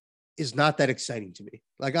money is not that exciting to me.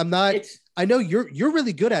 Like I know you're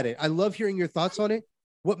really good at it. I love hearing your thoughts on it.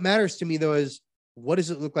 What matters to me though is what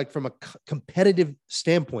does it look like from a competitive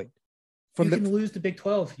standpoint? You can lose the Big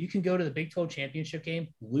 12. You can go to the Big 12 championship game,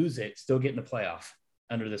 lose it, still get in the playoff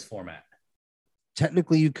under this format.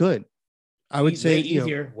 Technically, you could. I would say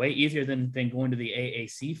way easier than going to the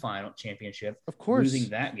AAC final championship. Of course, losing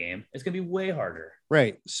that game, it's going to be way harder.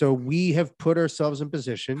 Right. So we have put ourselves in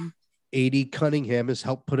position. A.D. Cunningham has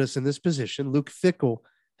helped put us in this position. Luke Fickell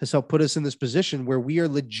has helped put us in this position where we are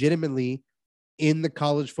legitimately in the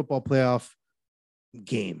college football playoff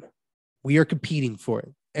game. We are competing for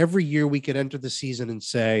it. Every year we could enter the season and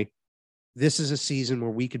say, this is a season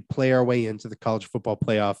where we could play our way into the college football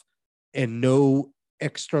playoff and no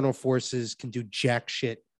external forces can do jack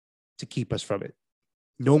shit to keep us from it.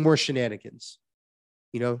 No more shenanigans,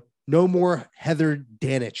 no more Heather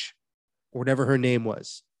Danich or whatever her name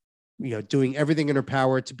was, doing everything in her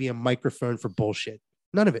power to be a microphone for bullshit.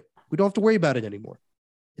 None of it. We don't have to worry about it anymore.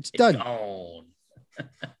 It's done.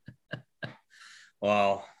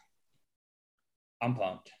 Well, I'm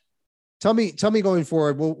pumped. Tell me going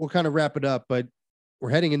forward, we'll kind of wrap it up, but we're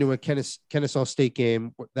heading into a Kennesaw State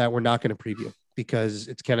game that we're not going to preview because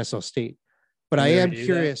it's Kennesaw State. But I am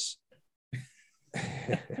curious.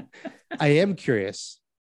 I am curious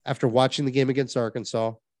after watching the game against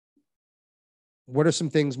Arkansas, what are some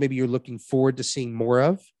things maybe you're looking forward to seeing more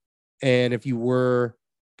of? And if you were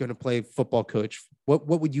going to play football coach, what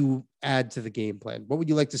would you add to the game plan? What would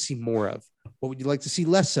you like to see more of? What would you like to see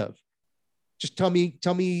less of? Just tell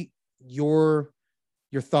me your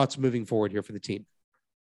thoughts moving forward here for the team.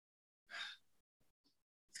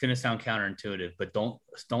 It's going to sound counterintuitive, but don't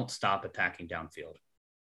stop attacking downfield.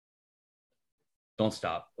 Don't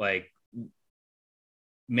stop. Like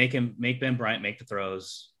make Ben Bryant make the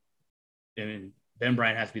throws. I mean, Ben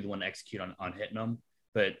Bryant has to be the one to execute on hitting them,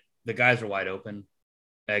 but the guys are wide open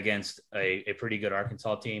against a pretty good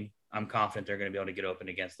Arkansas team. I'm confident they're going to be able to get open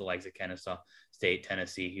against the likes of Kennesaw State,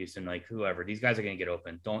 Tennessee, Houston, like whoever. These guys are going to get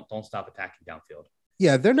open. Don't stop attacking downfield.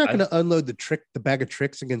 Yeah, they're not going to unload the bag of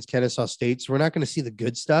tricks against Kennesaw State, so we're not going to see the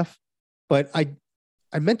good stuff. But I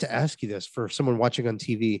meant to ask you this for someone watching on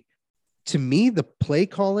TV. To me, the play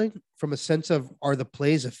calling from a sense of are the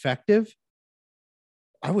plays effective?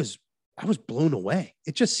 I was blown away.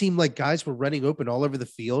 It just seemed like guys were running open all over the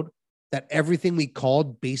field, that everything we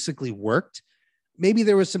called basically worked. Maybe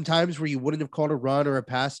there was some times where you wouldn't have called a run or a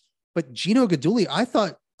pass, but Gino Guidugli, I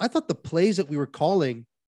thought the plays that we were calling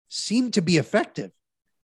seemed to be effective.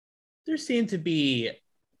 There seemed to be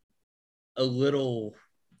a little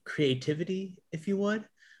creativity, if you would.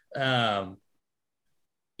 Also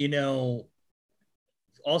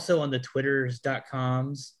on the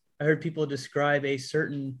Twitters.coms, I heard people describe a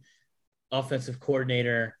certain offensive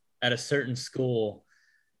coordinator at a certain school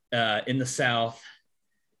in the South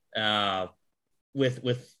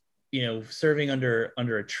with serving under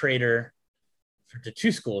a traitor to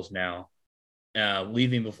two schools now,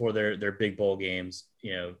 leaving before their big bowl games.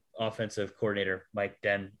 Offensive coordinator Mike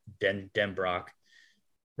Denbrock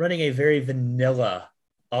running a very vanilla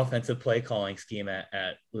offensive play calling scheme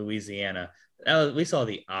at Louisiana. We saw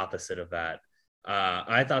the opposite of that.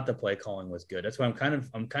 I thought the play calling was good. That's why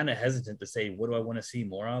I'm kind of hesitant to say what do I want to see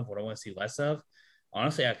more of, what do I want to see less of.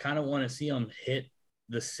 Honestly, I kind of want to see them hit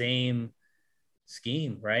the same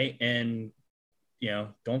scheme, right? And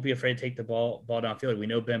don't be afraid to take the ball downfield. We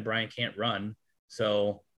know Ben Bryant can't run,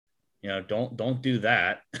 so don't do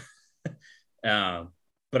that.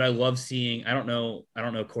 But I love seeing. I don't know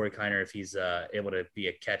Corey Kiner if he's able to be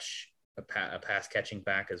a pass catching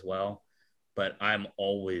back as well. But I'm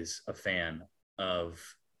always a fan of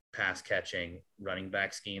pass catching running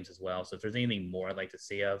back schemes as well. So if there's anything more I'd like to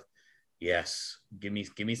see of, yes, give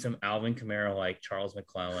me some Alvin Kamara like Charles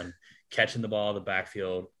McClellan catching the ball in the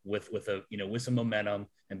backfield with some momentum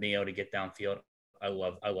and being able to get downfield. I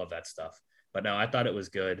love that stuff. But no, I thought it was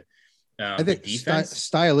good. I think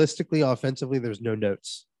stylistically, offensively, there's no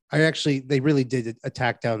notes. They really did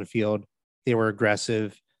attack down the field. They were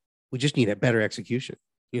aggressive. We just need a better execution.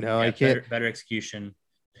 I can't better execution.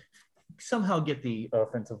 Somehow get the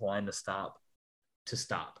offensive line to stop to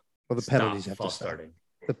stop. Well, the penalties have to stop. Starting.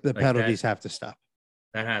 The penalties have to stop.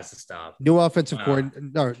 That has to stop. New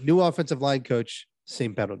offensive line coach,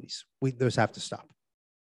 same penalties. Those have to stop.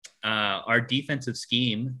 Our defensive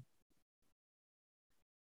scheme.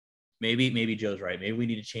 Maybe Joe's right. Maybe we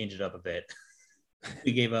need to change it up a bit.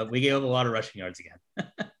 We gave up a lot of rushing yards again.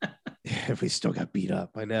 Yeah, we still got beat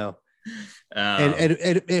up. I know. And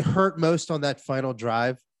it hurt most on that final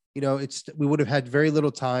drive. You know, we would have had very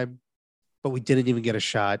little time, but we didn't even get a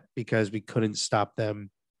shot because we couldn't stop them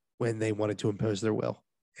when they wanted to impose their will.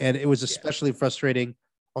 And it was especially frustrating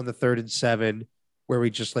on the 3rd and 7 where we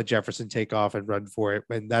just let Jefferson take off and run for it.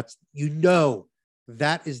 And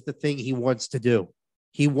that is the thing he wants to do.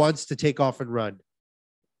 He wants to take off and run.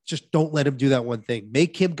 Just don't let him do that one thing.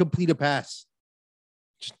 Make him complete a pass.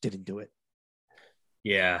 Just didn't do it.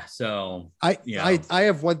 Yeah. So I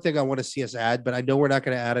have one thing I want to see us add, but I know we're not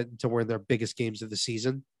going to add it until we're in their biggest games of the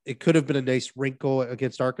season. It could have been a nice wrinkle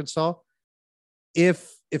against Arkansas. If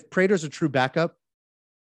Prater's a true backup,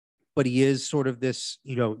 but he is sort of this,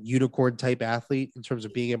 unicorn type athlete in terms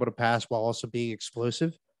of being able to pass while also being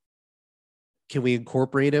explosive, can we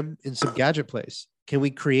incorporate him in some gadget plays? Can we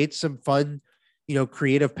create some fun,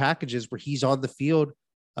 creative packages where he's on the field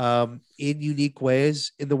in unique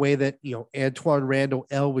ways, in the way that, Antoine Randall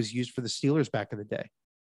L was used for the Steelers back in the day,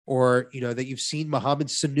 or, that you've seen Mohamed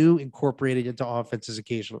Sanu incorporated into offenses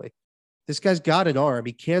occasionally. This guy's got an arm.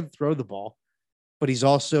 He can throw the ball, but he's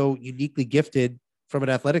also uniquely gifted from an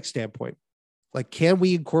athletic standpoint. Like, can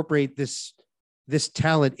we incorporate this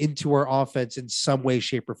talent into our offense in some way,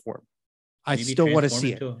 shape, or form? I still want to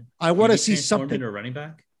see it. I want to see something. Into a running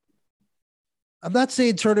back? I'm not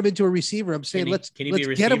saying turn him into a receiver. I'm saying let's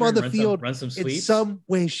get him on the field run some sweeps? In some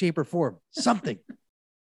way, shape, or form. Something.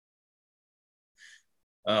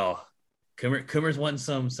 Oh, Coomer's wanting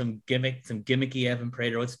some gimmicky Evan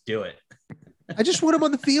Prater. Let's do it. I just want him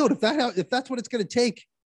on the field. If that's what it's going to take,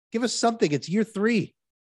 give us something. It's year 3.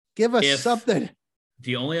 Give us something.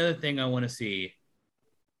 The only other thing I want to see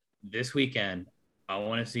this weekend, I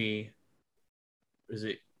want to see, is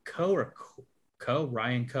it Coe or Coe?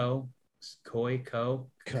 Ryan Coe? Coe?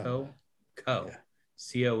 Yeah.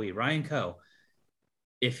 C-O-E. Ryan Coe.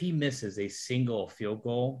 If he misses a single field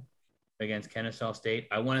goal against Kennesaw State,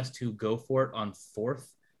 I want us to go for it on 4th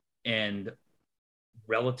and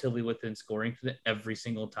relatively within scoring every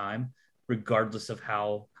single time, regardless of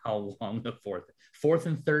how long the 4th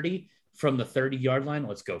and 30 from the 30-yard line.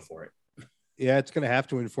 Let's go for it. Yeah, it's going to have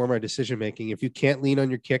to inform our decision making. If you can't lean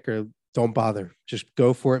on your kicker, don't bother. Just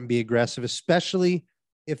go for it and be aggressive, especially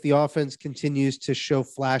if the offense continues to show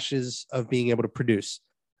flashes of being able to produce.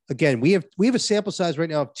 Again, we have a sample size right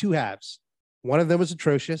now of 2 halves. One of them was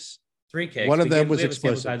atrocious. 3 kicks. One of them was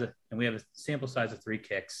explosive. And we have a sample size of 3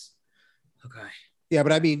 kicks. Okay. Yeah,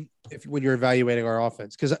 but I mean, when you're evaluating our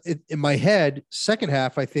offense, because in my head, second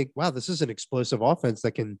half, I think, wow, this is an explosive offense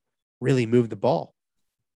that can really move the ball.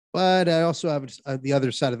 But I also have the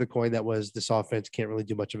other side of the coin that was this offense can't really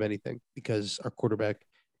do much of anything because our quarterback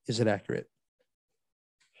isn't accurate.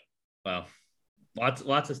 Well,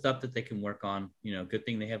 lots of stuff that they can work on. Good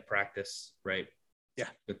thing they have practice, right? Yeah.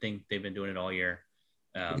 Good thing they've been doing it all year.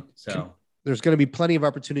 So there's going to be plenty of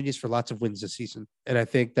opportunities for lots of wins this season. And I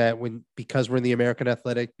think that because we're in the American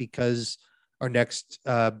Athletic, because our next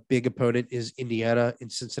big opponent is Indiana in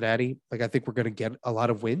Cincinnati, I think we're going to get a lot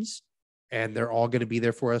of wins and they're all going to be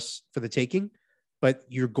there for us for the taking, but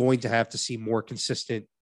you're going to have to see more consistent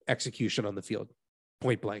execution on the field,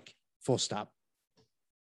 point blank, full stop.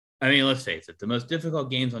 I mean, let's face it. The most difficult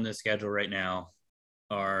games on this schedule right now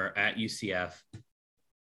are at UCF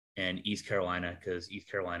and East Carolina, because East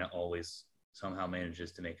Carolina always somehow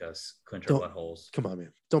manages to make us clinch our buttholes. Come on,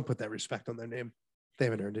 man. Don't put that respect on their name. They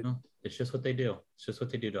haven't earned it. No, it's just what they do. It's just what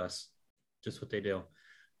they do to us. Just what they do.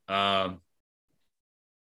 I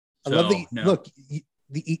love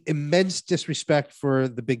the immense disrespect for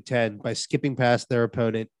the Big Ten by skipping past their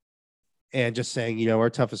opponent and just saying,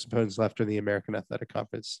 our toughest opponents left are the American Athletic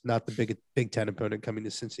Conference, not the Big Ten opponent coming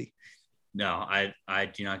to Cincy. No, I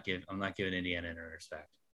do not give. I'm not giving Indiana any respect.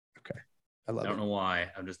 Okay, I don't know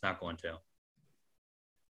why. I'm just not going to.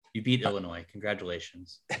 You beat Illinois.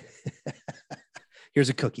 Congratulations. Here's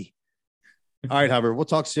a cookie. All right, Hummer. We'll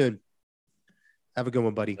talk soon. Have a good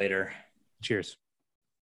one, buddy. Later. Cheers.